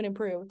 the new and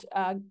improved,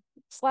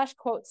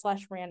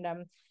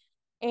 /quote/random.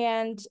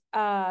 And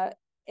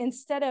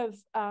instead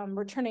of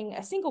returning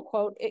a single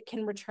quote, it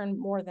can return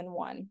more than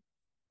one.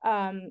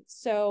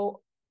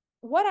 So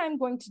what I'm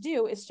going to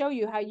do is show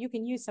you how you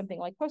can use something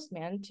like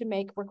Postman to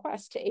make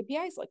requests to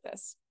APIs like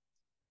this.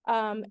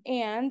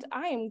 And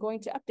I am going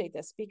to update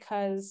this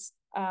because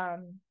I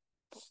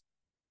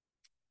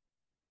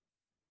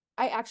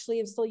actually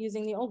am still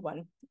using the old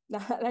one.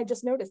 And I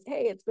just noticed,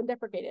 hey, it's been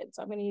deprecated.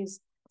 So I'm going to use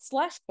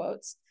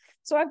 /quotes.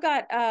 So I've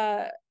got,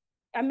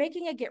 I'm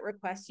making a GET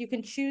request. You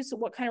can choose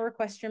what kind of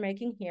request you're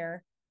making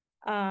here.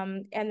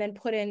 And then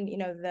put in,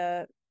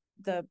 the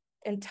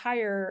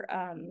entire,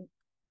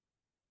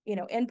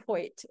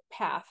 endpoint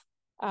path,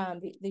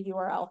 the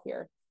URL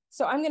here.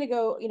 So I'm going to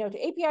go, to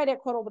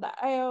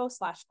api.quotable.io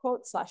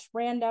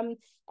 /quote/random.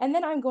 And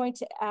then I'm going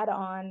to add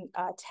on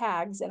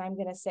tags, and I'm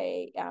going to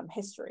say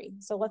history.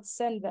 So let's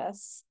send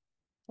this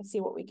and see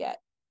what we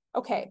get.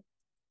 Okay.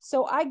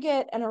 So I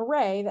get an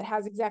array that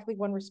has exactly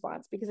one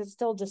response because it's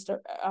still just a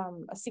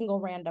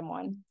single random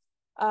one.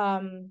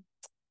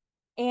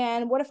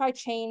 And what if I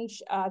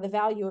change the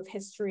value of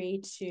history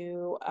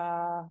to,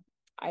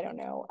 I don't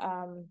know,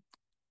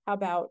 how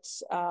about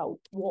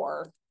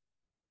war?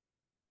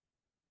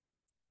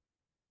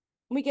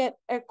 We get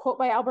a quote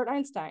by Albert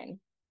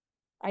Einstein.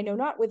 I know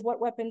not with what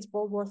weapons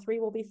World War III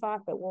will be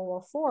fought, but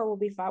World War IV will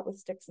be fought with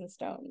sticks and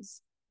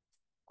stones.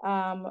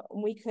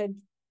 We could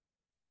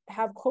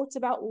have quotes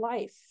about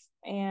life.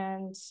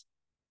 And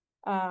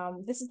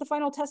this is the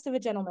final test of a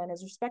gentleman,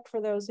 is respect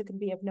for those who can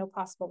be of no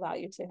possible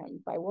value to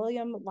him, by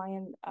William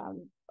Lyon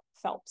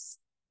Phelps.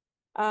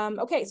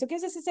 Okay, so it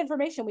gives us this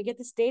information. We get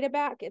this data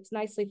back. It's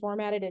nicely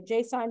formatted in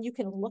JSON. You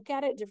can look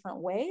at it different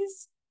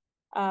ways.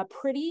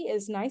 Pretty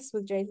is nice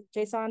with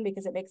JSON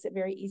because it makes it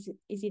very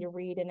easy to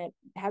read, and it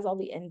has all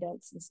the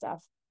indents and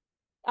stuff.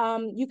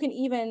 You can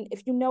even,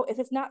 if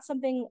it's not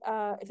something,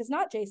 if it's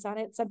not JSON,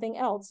 it's something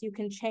else, you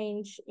can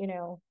change,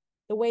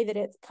 the way that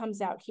it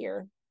comes out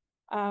here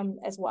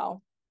as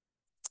well.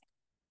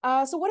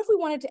 So what if we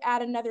wanted to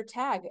add another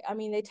tag? I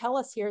mean, they tell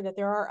us here that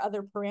there are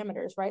other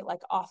parameters, right?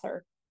 Like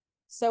author.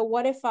 So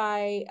what if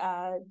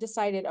I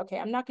decided, okay,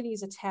 I'm not going to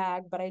use a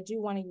tag, but I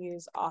do want to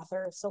use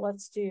author. So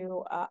let's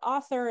do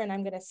author, and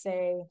I'm going to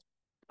say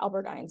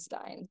Albert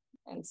Einstein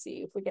and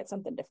see if we get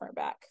something different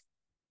back.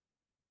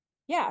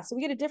 Yeah, so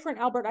we get a different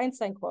Albert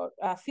Einstein quote.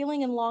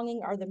 Feeling and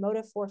longing are the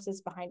motive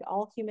forces behind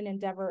all human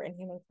endeavor and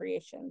human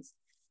creations.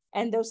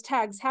 And those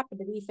tags happen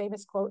to be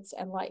famous quotes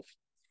and life.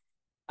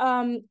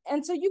 And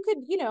so you could,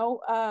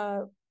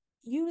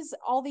 use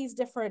all these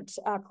different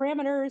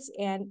parameters,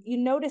 and you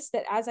notice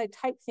that as I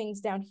type things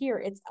down here,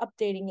 it's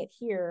updating it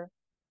here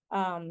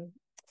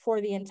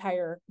for the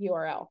entire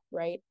URL,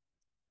 right?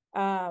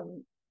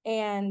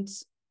 And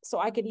so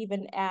I could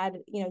even add,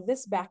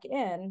 this back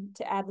in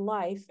to add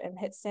life and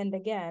hit send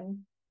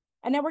again.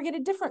 And now we're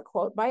getting a different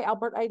quote by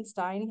Albert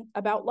Einstein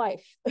about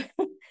life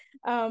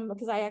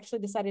because I actually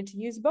decided to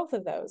use both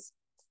of those.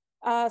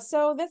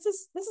 So this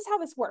is how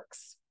this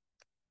works.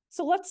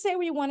 So let's say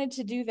we wanted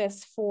to do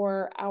this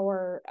for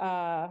our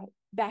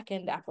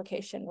backend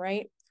application,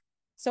 right?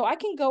 So I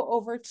can go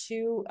over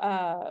to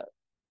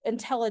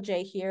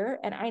IntelliJ here,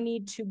 and I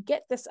need to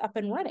get this up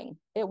and running.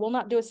 It will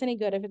not do us any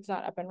good if it's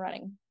not up and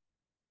running.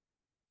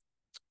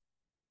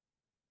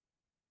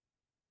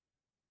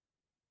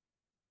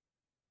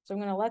 So I'm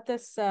going to let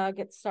this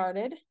get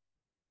started.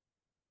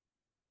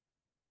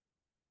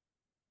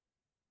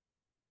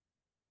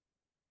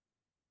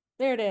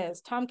 There it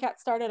is. Tomcat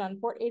started on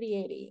port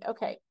 8080.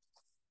 Okay.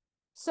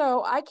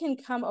 So I can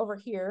come over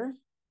here,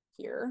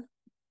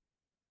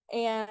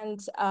 and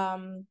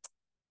I'm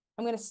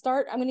going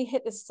to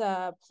hit this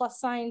plus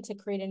sign to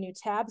create a new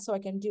tab so I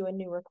can do a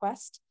new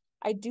request.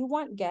 I do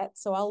want get,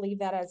 so I'll leave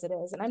that as it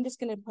is. And I'm just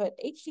going to put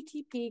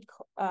HTTP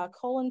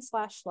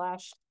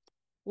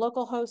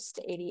 //localhost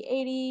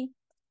 8080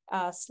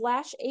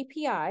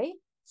 /API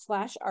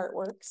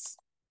 /artworks,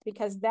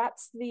 because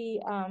that's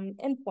the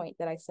endpoint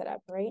that I set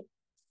up, right?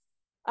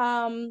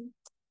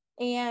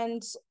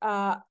 And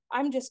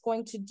I'm just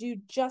going to do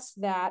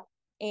just that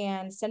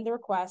and send the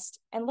request.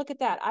 And look at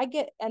that. I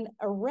get an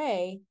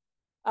array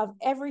of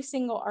every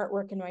single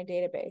artwork in my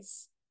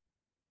database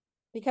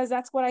because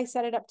that's what I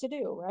set it up to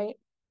do, right?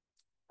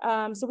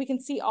 So we can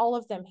see all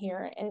of them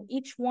here, and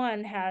each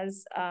one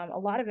has a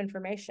lot of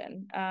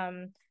information.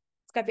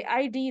 It's got the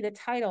ID, the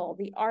title,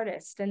 the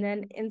artist, and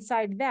then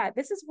inside that,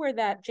 this is where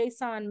that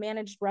JSON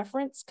managed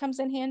reference comes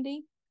in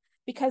handy,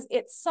 because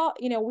it saw,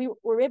 we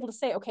were able to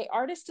say, okay,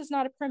 artist is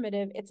not a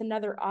primitive, it's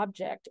another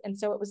object. And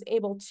so it was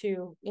able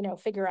to,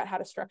 figure out how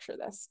to structure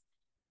this.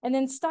 And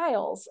then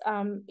styles,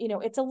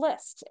 it's a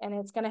list and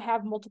it's going to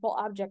have multiple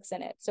objects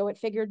in it. So it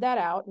figured that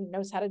out and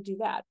knows how to do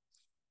that.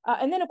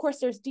 And then, of course,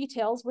 there's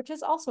details, which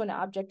is also an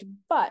object,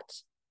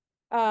 but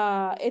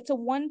it's a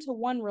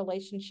one-to-one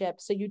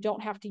relationship. So you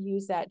don't have to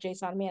use that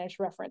JSON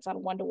managed reference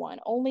on one-to-one,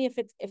 only if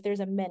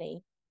there's a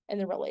many in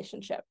the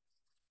relationship.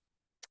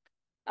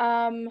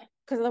 Because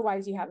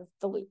otherwise you have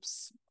the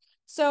loops.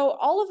 So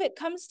all of it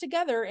comes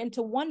together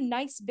into one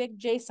nice big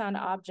JSON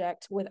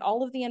object with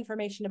all of the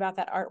information about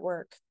that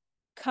artwork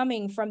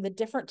coming from the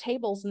different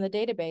tables in the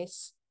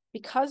database.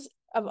 Because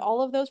of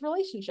all of those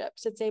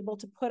relationships, it's able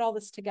to put all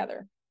this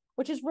together,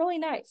 which is really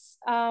nice.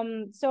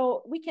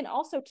 So we can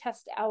also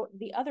test out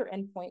the other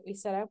endpoint we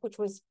set up, which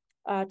was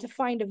to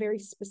find a very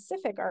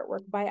specific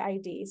artwork by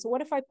ID. So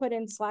what if I put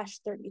in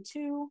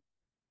 /32?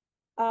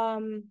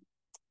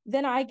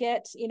 Then I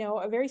get,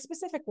 a very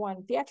specific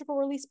one, theatrical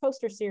release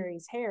poster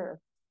series, Hair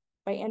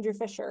by Andrew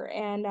Fisher.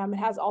 And it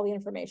has all the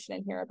information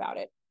in here about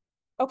it.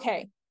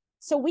 Okay,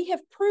 so we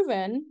have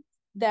proven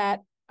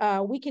that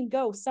we can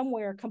go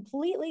somewhere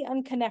completely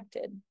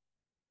unconnected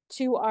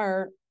to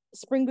our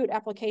Spring Boot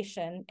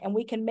application, and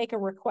we can make a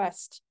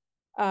request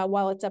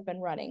while it's up and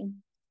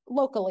running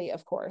locally,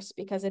 of course,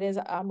 because it is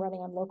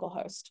running on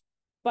localhost.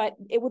 But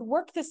it would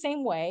work the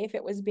same way if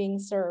it was being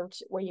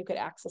served where you could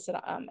access it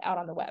out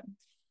on the web.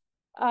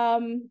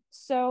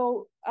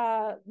 So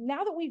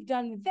now that we've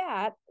done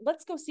that,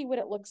 let's go see what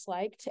it looks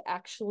like to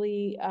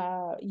actually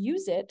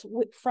use it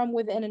from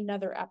within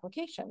another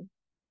application.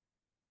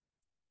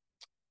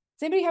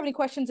 Does anybody have any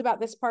questions about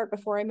this part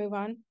before I move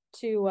on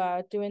to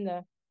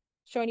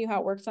showing you how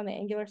it works on the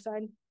Angular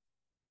side?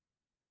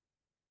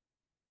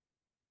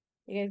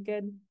 You guys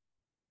good?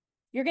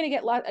 You're gonna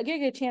get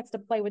a chance to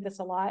play with this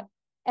a lot.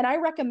 And I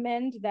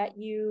recommend that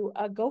you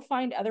go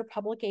find other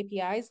public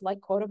APIs like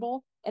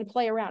Quotable and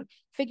play around.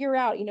 Figure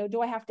out,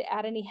 do I have to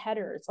add any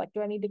headers? Like,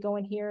 do I need to go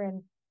in here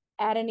and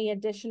add any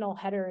additional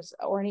headers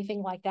or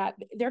anything like that?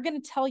 They're going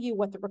to tell you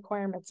what the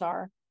requirements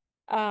are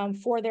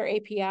for their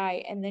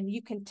API. And then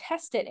you can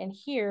test it in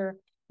here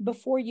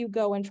before you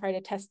go and try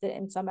to test it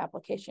in some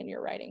application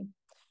you're writing.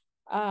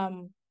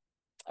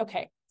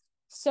 Okay,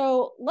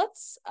 so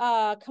let's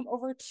come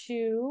over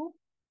to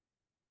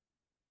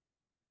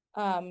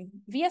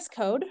VS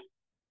Code.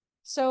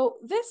 So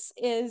this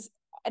is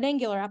an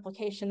Angular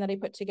application that I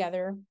put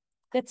together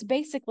that's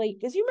basically,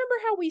 because you remember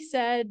how we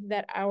said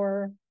that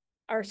our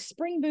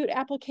Spring Boot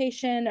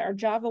application, our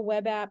Java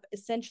web app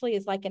essentially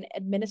is like an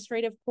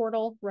administrative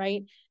portal,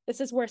 right?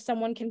 This is where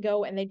someone can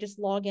go and they just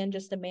log in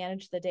just to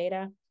manage the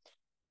data.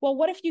 Well,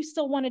 what if you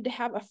still wanted to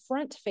have a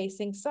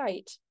front-facing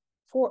site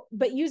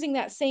but using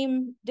that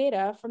same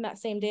data from that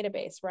same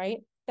database, right?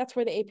 That's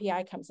where the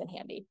API comes in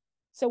handy.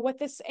 So what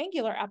this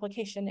Angular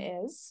application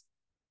is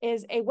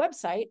a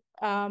website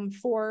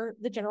for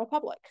the general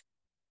public.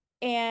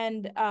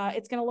 And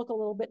it's going to look a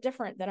little bit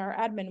different than our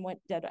admin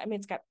did. I mean,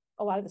 it's got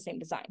a lot of the same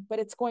design, but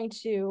it's going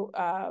to,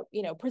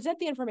 present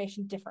the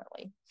information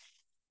differently.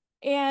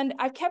 And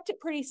I've kept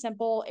it pretty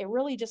simple. It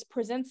really just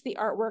presents the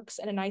artworks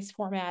in a nice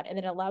format, and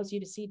then it allows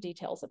you to see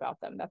details about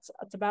them. That's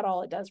about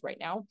all it does right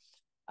now.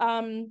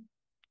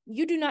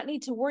 You do not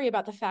need to worry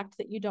about the fact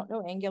that you don't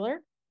know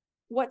Angular.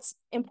 What's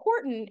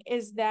important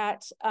is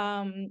that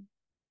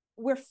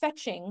we're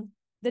fetching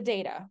the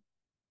data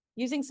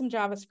using some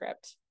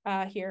JavaScript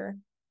here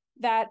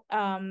that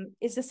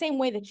is the same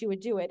way that you would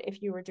do it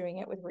if you were doing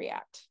it with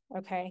React,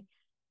 okay?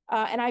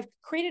 And I've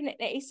created an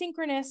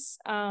asynchronous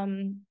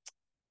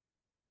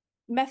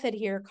method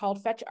here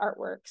called fetch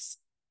artworks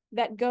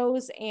that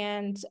goes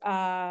and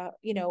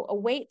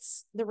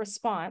awaits the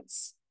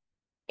response,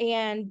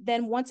 and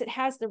then once it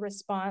has the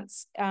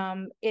response,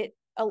 it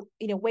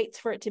waits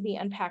for it to be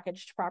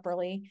unpackaged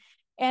properly.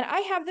 And I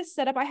have this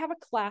set up. I have a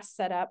class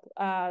set up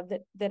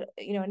that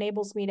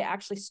enables me to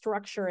actually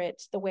structure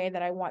it the way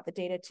that I want the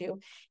data to.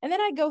 And then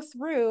I go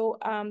through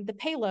the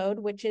payload,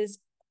 which is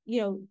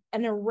an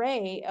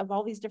array of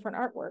all these different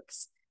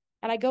artworks.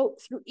 And I go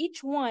through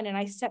each one and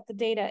I set the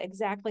data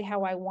exactly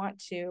how I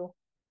want to,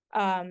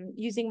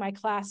 using my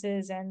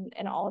classes and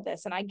all of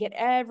this. And I get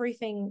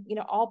everything,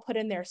 all put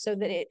in there so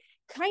that it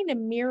kind of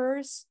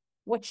mirrors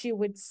what you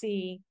would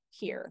see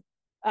here.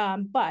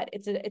 But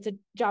it's a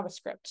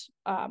JavaScript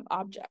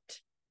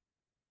object,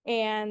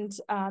 and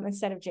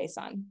instead of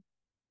JSON.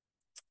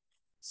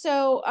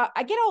 So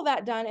I get all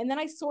that done, and then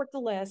I sort the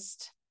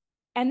list,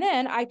 and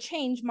then I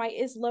change my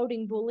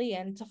isLoading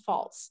Boolean to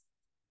false.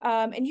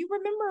 And you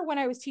remember when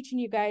I was teaching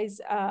you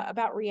guys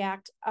about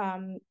React,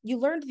 you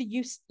learned the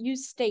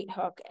use state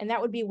hook, and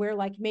that would be where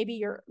like maybe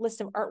your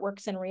list of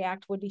artworks in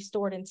React would be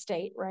stored in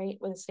state, right,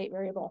 with a state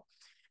variable.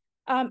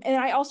 And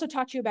I also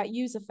taught you about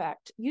use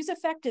effect. Use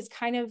effect is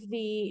kind of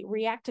the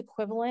React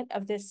equivalent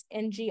of this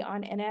ng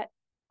on init.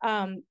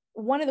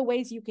 One of the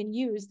ways you can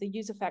use the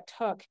use effect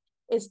hook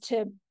is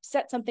to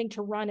set something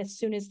to run as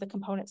soon as the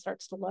component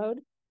starts to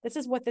load. This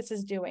is what this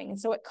is doing. And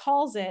so it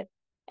calls it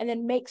and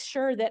then makes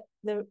sure that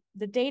the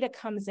data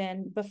comes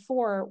in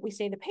before we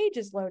say the page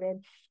is loaded.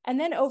 And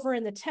then over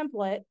in the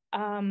template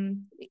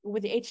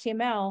with the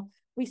HTML,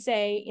 we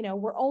say,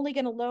 we're only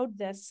going to load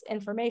this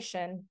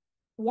information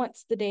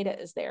once the data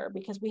is there,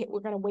 because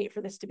we're going to wait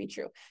for this to be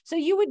true. So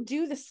you would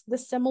do the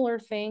similar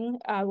thing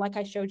like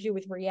I showed you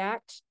with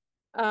React.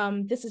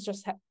 This is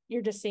just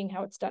you're just seeing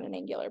how it's done in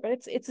Angular, but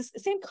it's the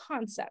same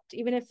concept,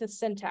 even if the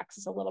syntax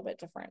is a little bit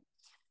different.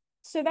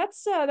 So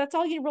that's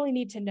all you really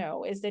need to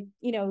know, is that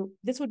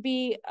this would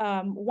be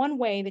one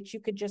way that you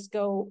could just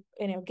go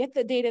get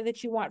the data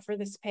that you want for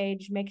this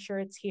page, make sure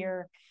it's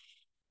here,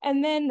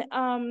 and then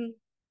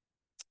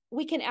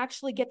we can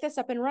actually get this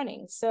up and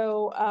running.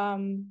 So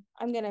I'm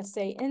going to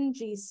say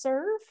ng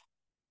serve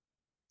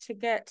to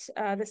get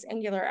this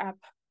Angular app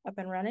up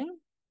and running.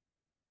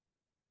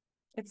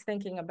 It's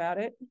thinking about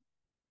it.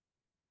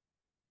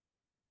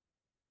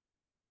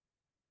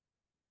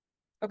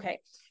 Okay,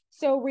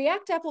 so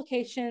React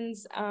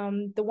applications,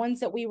 the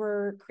ones that we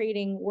were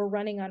creating were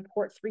running on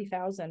port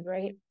 3000,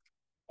 right?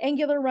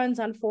 Angular runs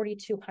on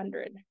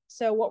 4200.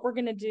 So what we're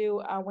going to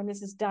do when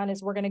this is done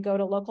is we're going to go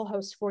to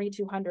localhost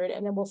 4200,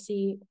 and then we'll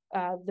see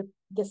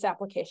this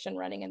application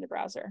running in the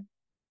browser.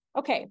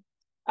 Okay,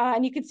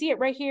 and you can see it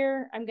right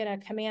here. I'm going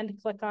to command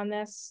click on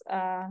this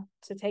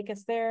to take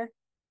us there.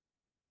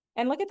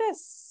 And look at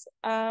this.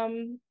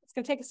 It's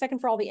going to take a second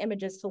for all the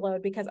images to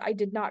load, because I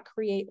did not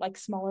create like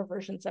smaller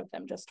versions of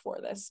them just for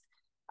this.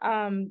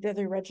 They're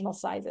the original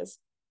sizes.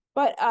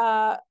 But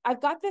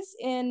I've got this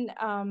in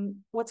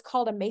what's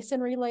called a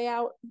masonry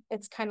layout.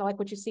 It's kind of like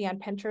what you see on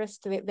Pinterest.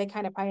 They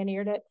kind of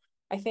pioneered it,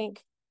 I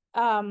think.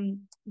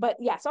 But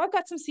yeah, so I've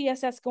got some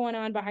CSS going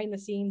on behind the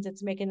scenes.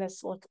 It's making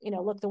this look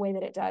the way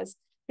that it does.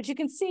 But you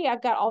can see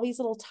I've got all these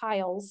little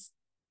tiles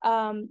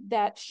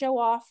that show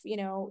off,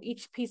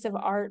 each piece of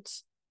art.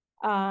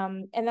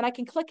 And then I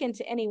can click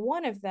into any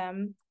one of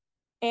them,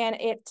 and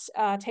it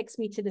takes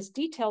me to this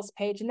details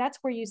page. And that's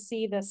where you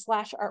see the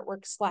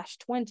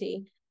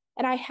 /artwork/20.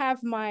 And I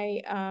have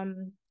my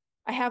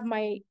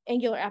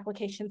Angular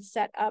application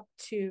set up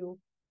to,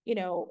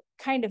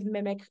 kind of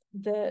mimic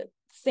the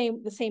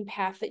same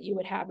path that you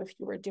would have if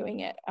you were doing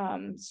it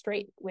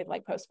straight with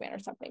like Postman or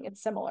something.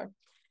 It's similar.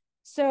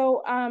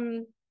 So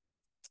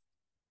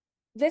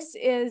this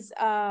is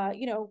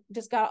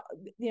just got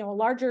a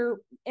larger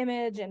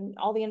image and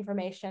all the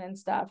information and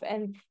stuff,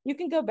 and you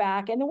can go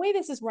back, and the way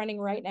this is running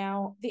right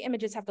now, the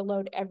images have to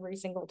load every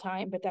single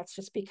time, but that's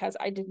just because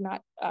I did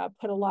not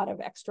put a lot of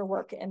extra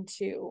work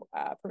into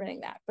preventing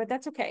that, but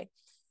that's okay.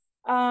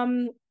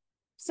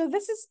 So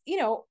this is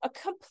a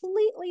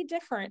completely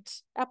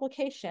different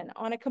application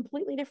on a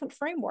completely different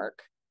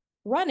framework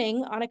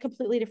running on a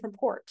completely different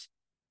port,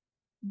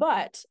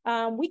 but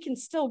we can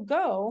still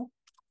go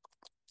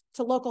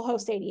to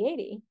localhost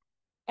 8080,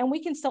 and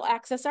we can still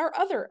access our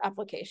other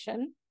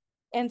application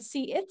and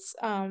see its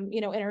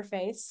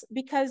interface,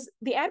 because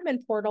the admin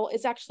portal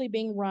is actually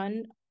being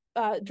run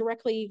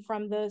directly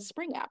from the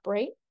Spring app,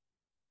 right?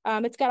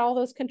 It's got all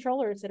those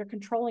controllers that are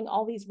controlling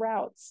all these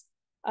routes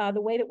the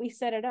way that we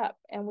set it up,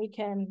 and we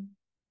can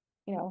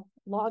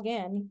log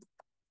in.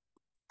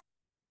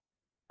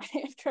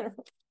 I'm trying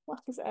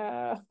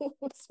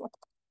to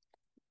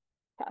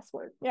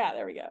password. Yeah,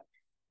 there we go.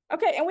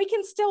 Okay, and we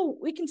can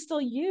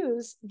still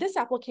use this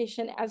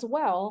application as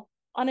well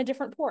on a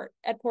different port,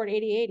 at port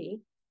 8080.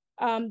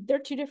 They're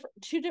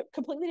two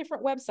completely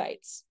different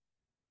websites,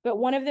 but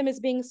one of them is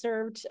being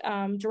served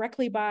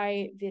directly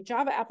by the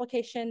Java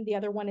application. The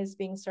other one is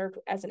being served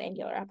as an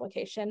Angular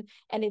application,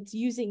 and it's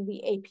using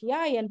the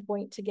API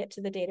endpoint to get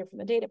to the data from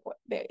the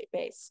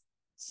database.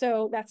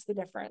 So that's the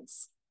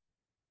difference.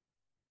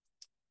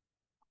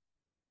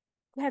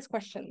 Who has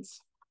questions?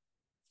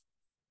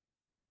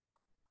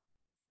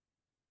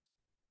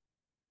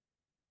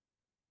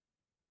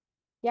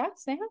 Yeah,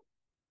 Sneha?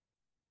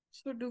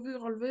 So do we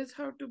always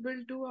have to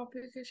build two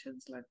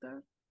applications like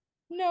that?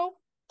 No.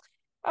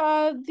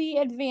 The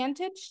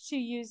advantage to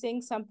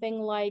using something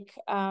like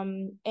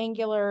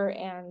Angular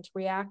and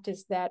React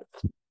is that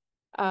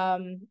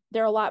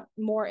they're a lot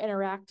more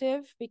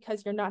interactive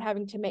because you're not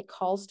having to make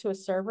calls to a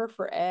server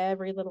for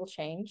every little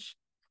change.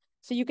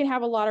 So you can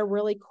have a lot of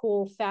really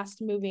cool,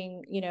 fast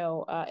moving,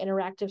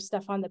 interactive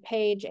stuff on the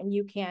page, and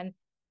you can,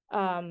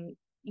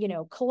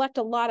 collect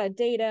a lot of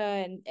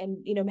data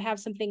and have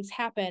some things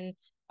happen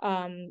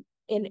in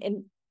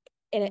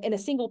a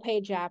single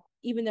page app,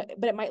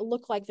 but it might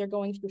look like they're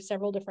going through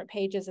several different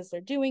pages as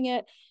they're doing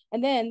it.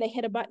 And then they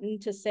hit a button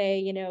to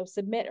say,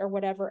 submit or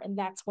whatever, and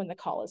that's when the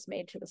call is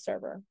made to the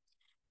server.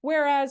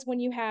 Whereas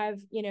when you have,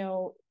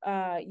 your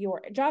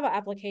Java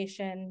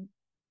application,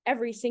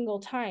 every single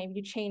time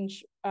you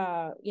change,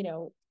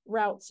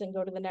 routes and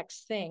go to the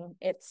next thing,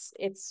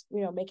 it's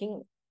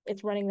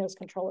running those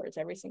controllers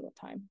every single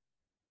time.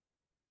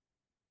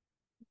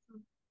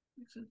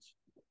 Makes sense.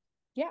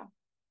 Yeah.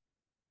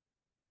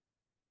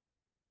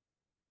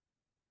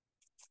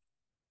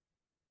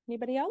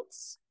 Anybody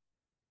else?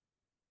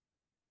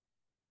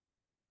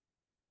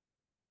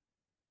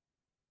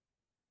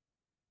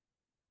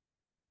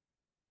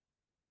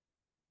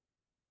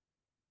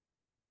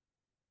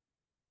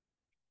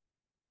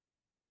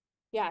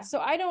 Yeah, so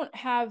I don't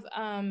have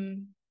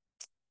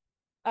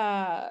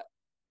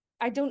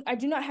I do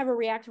not have a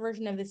React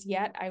version of this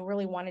yet. I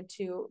really wanted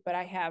to, but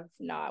I have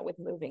not, with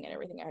moving and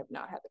everything. I have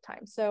not had the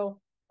time. So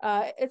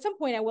at some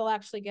point I will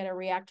actually get a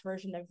React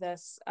version of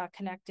this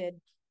connected,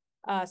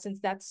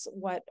 since that's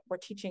what we're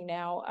teaching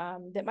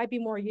now. That might be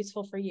more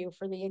useful for you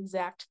for the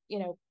exact,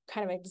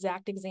 kind of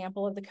exact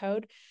example of the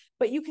code.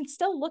 But you can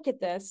still look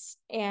at this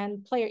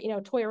and play,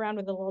 toy around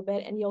with it a little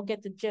bit, and you'll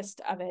get the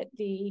gist of it.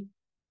 The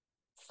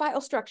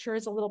file structure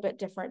is a little bit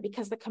different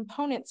because the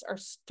components are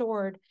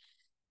stored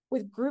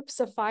with groups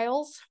of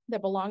files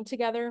that belong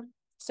together.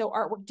 So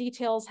artwork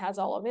details has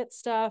all of its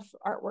stuff.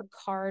 Artwork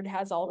card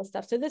has all of its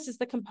stuff. So this is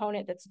the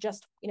component that's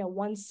just,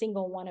 one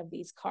single one of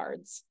these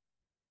cards.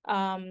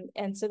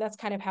 And so that's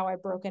kind of how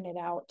I've broken it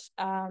out.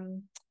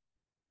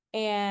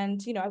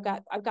 And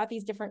I've got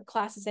these different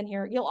classes in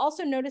here. You'll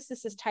also notice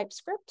this is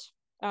TypeScript,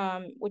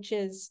 which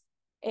is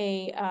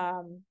a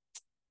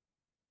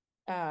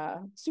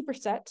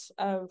superset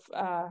of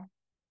I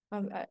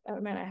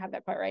have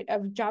that part right,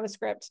 of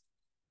JavaScript.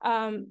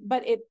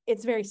 But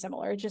it's very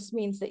similar. It just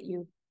means that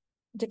you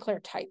declare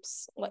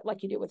types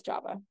like you do with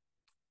Java.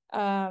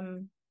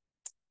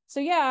 So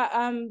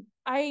yeah,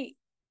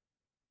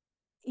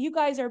 you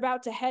guys are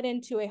about to head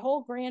into a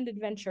whole grand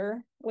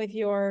adventure with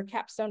your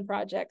capstone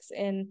projects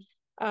in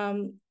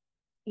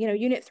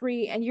Unit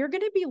 3, and you're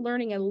going to be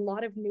learning a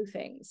lot of new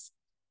things,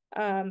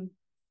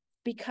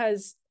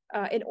 because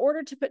in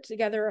order to put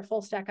together a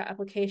full stack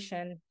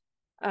application,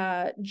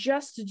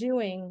 just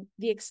doing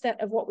the extent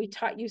of what we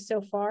taught you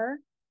so far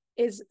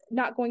is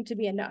not going to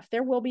be enough.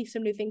 There will be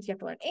some new things you have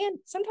to learn. And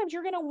sometimes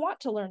you're going to want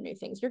to learn new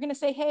things. You're going to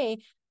say,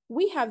 hey,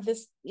 we have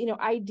this,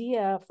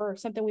 idea for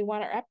something we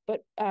want our app,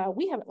 but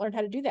we haven't learned how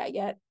to do that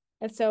yet.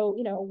 And so,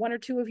 one or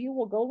two of you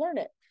will go learn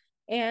it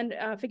and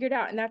figure it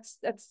out. And that's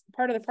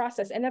part of the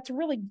process. And that's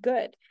really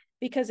good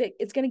because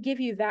it's going to give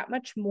you that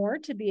much more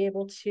to be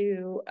able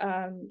to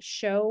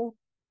show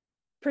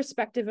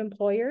prospective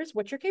employers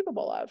what you're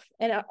capable of.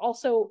 And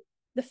also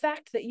the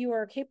fact that you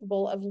are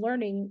capable of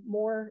learning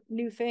more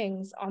new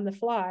things on the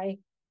fly,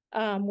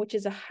 which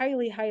is a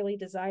highly, highly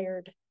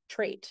desired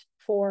trait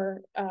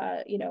for,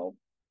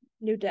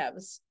 new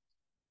devs,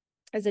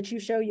 is that you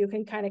show you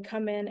can kind of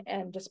come in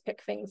and just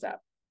pick things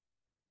up.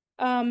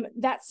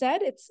 That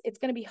said, it's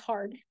going to be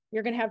hard.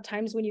 You're going to have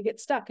times when you get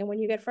stuck and when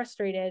you get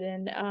frustrated,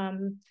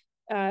 and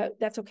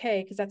that's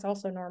okay because that's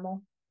also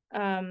normal.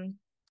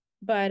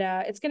 But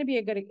it's going to be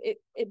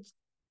it's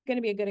going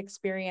to be a good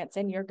experience,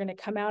 and you're going to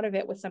come out of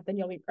it with something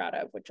you'll be proud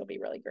of, which will be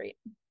really great.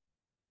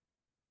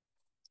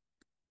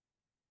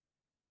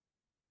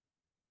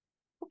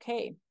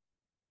 Okay,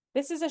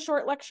 this is a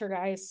short lecture,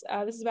 guys.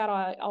 This is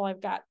about all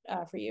I've got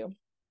for you.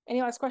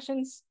 Any last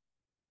questions?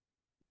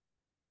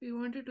 We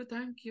wanted to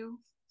thank you.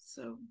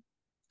 So.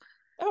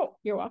 Oh,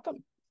 you're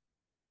welcome.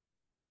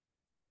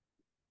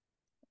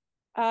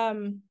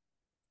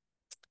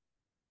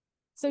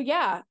 So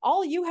yeah,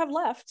 all you have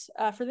left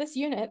for this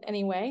unit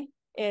anyway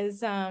is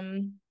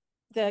the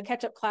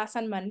catch-up class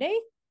on Monday.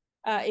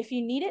 If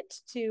you need it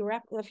to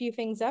wrap a few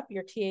things up,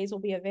 your TAs will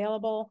be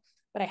available,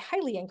 but I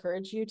highly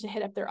encourage you to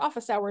hit up their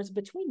office hours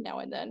between now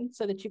and then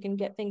so that you can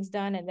get things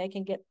done and they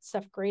can get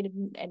stuff graded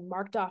and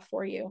marked off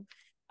for you.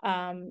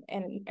 And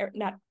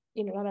not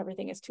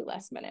everything is too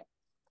last minute.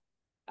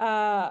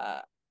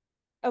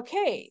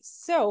 Okay,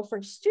 so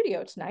for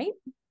studio tonight,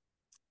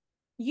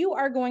 you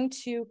are going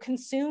to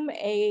consume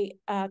a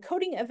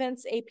coding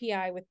events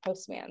API with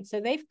Postman. So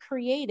they've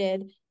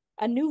created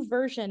a new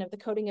version of the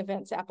coding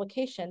events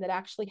application that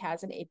actually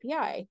has an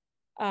API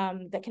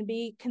that can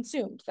be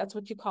consumed. That's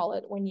what you call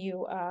it when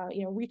you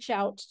reach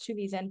out to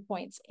these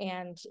endpoints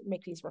and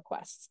make these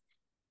requests.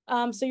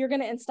 So you're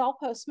going to install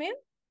Postman.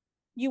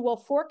 You will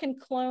fork and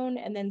clone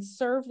and then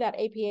serve that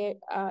API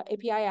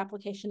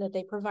application that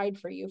they provide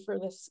for you for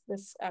this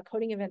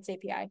coding events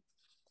API.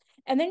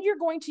 And then you're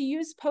going to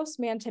use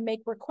Postman to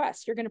make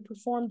requests. You're going to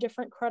perform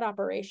different CRUD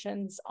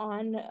operations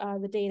on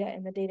the data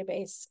in the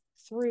database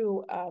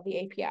through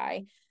the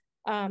API.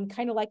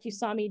 Kind of like you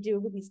saw me do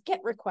with these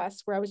GET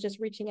requests where I was just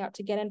reaching out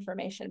to get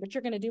information, but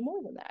you're going to do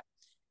more than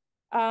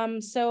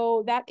that.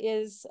 So that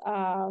is,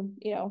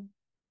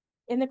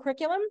 in the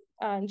curriculum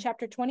in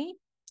chapter 20.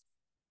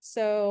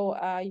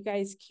 So you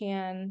guys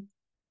can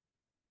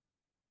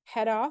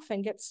head off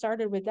and get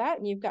started with that.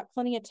 And you've got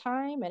plenty of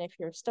time. And if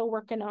you're still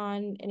working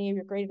on any of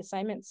your graded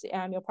assignments,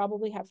 you'll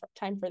probably have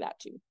time for that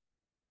too.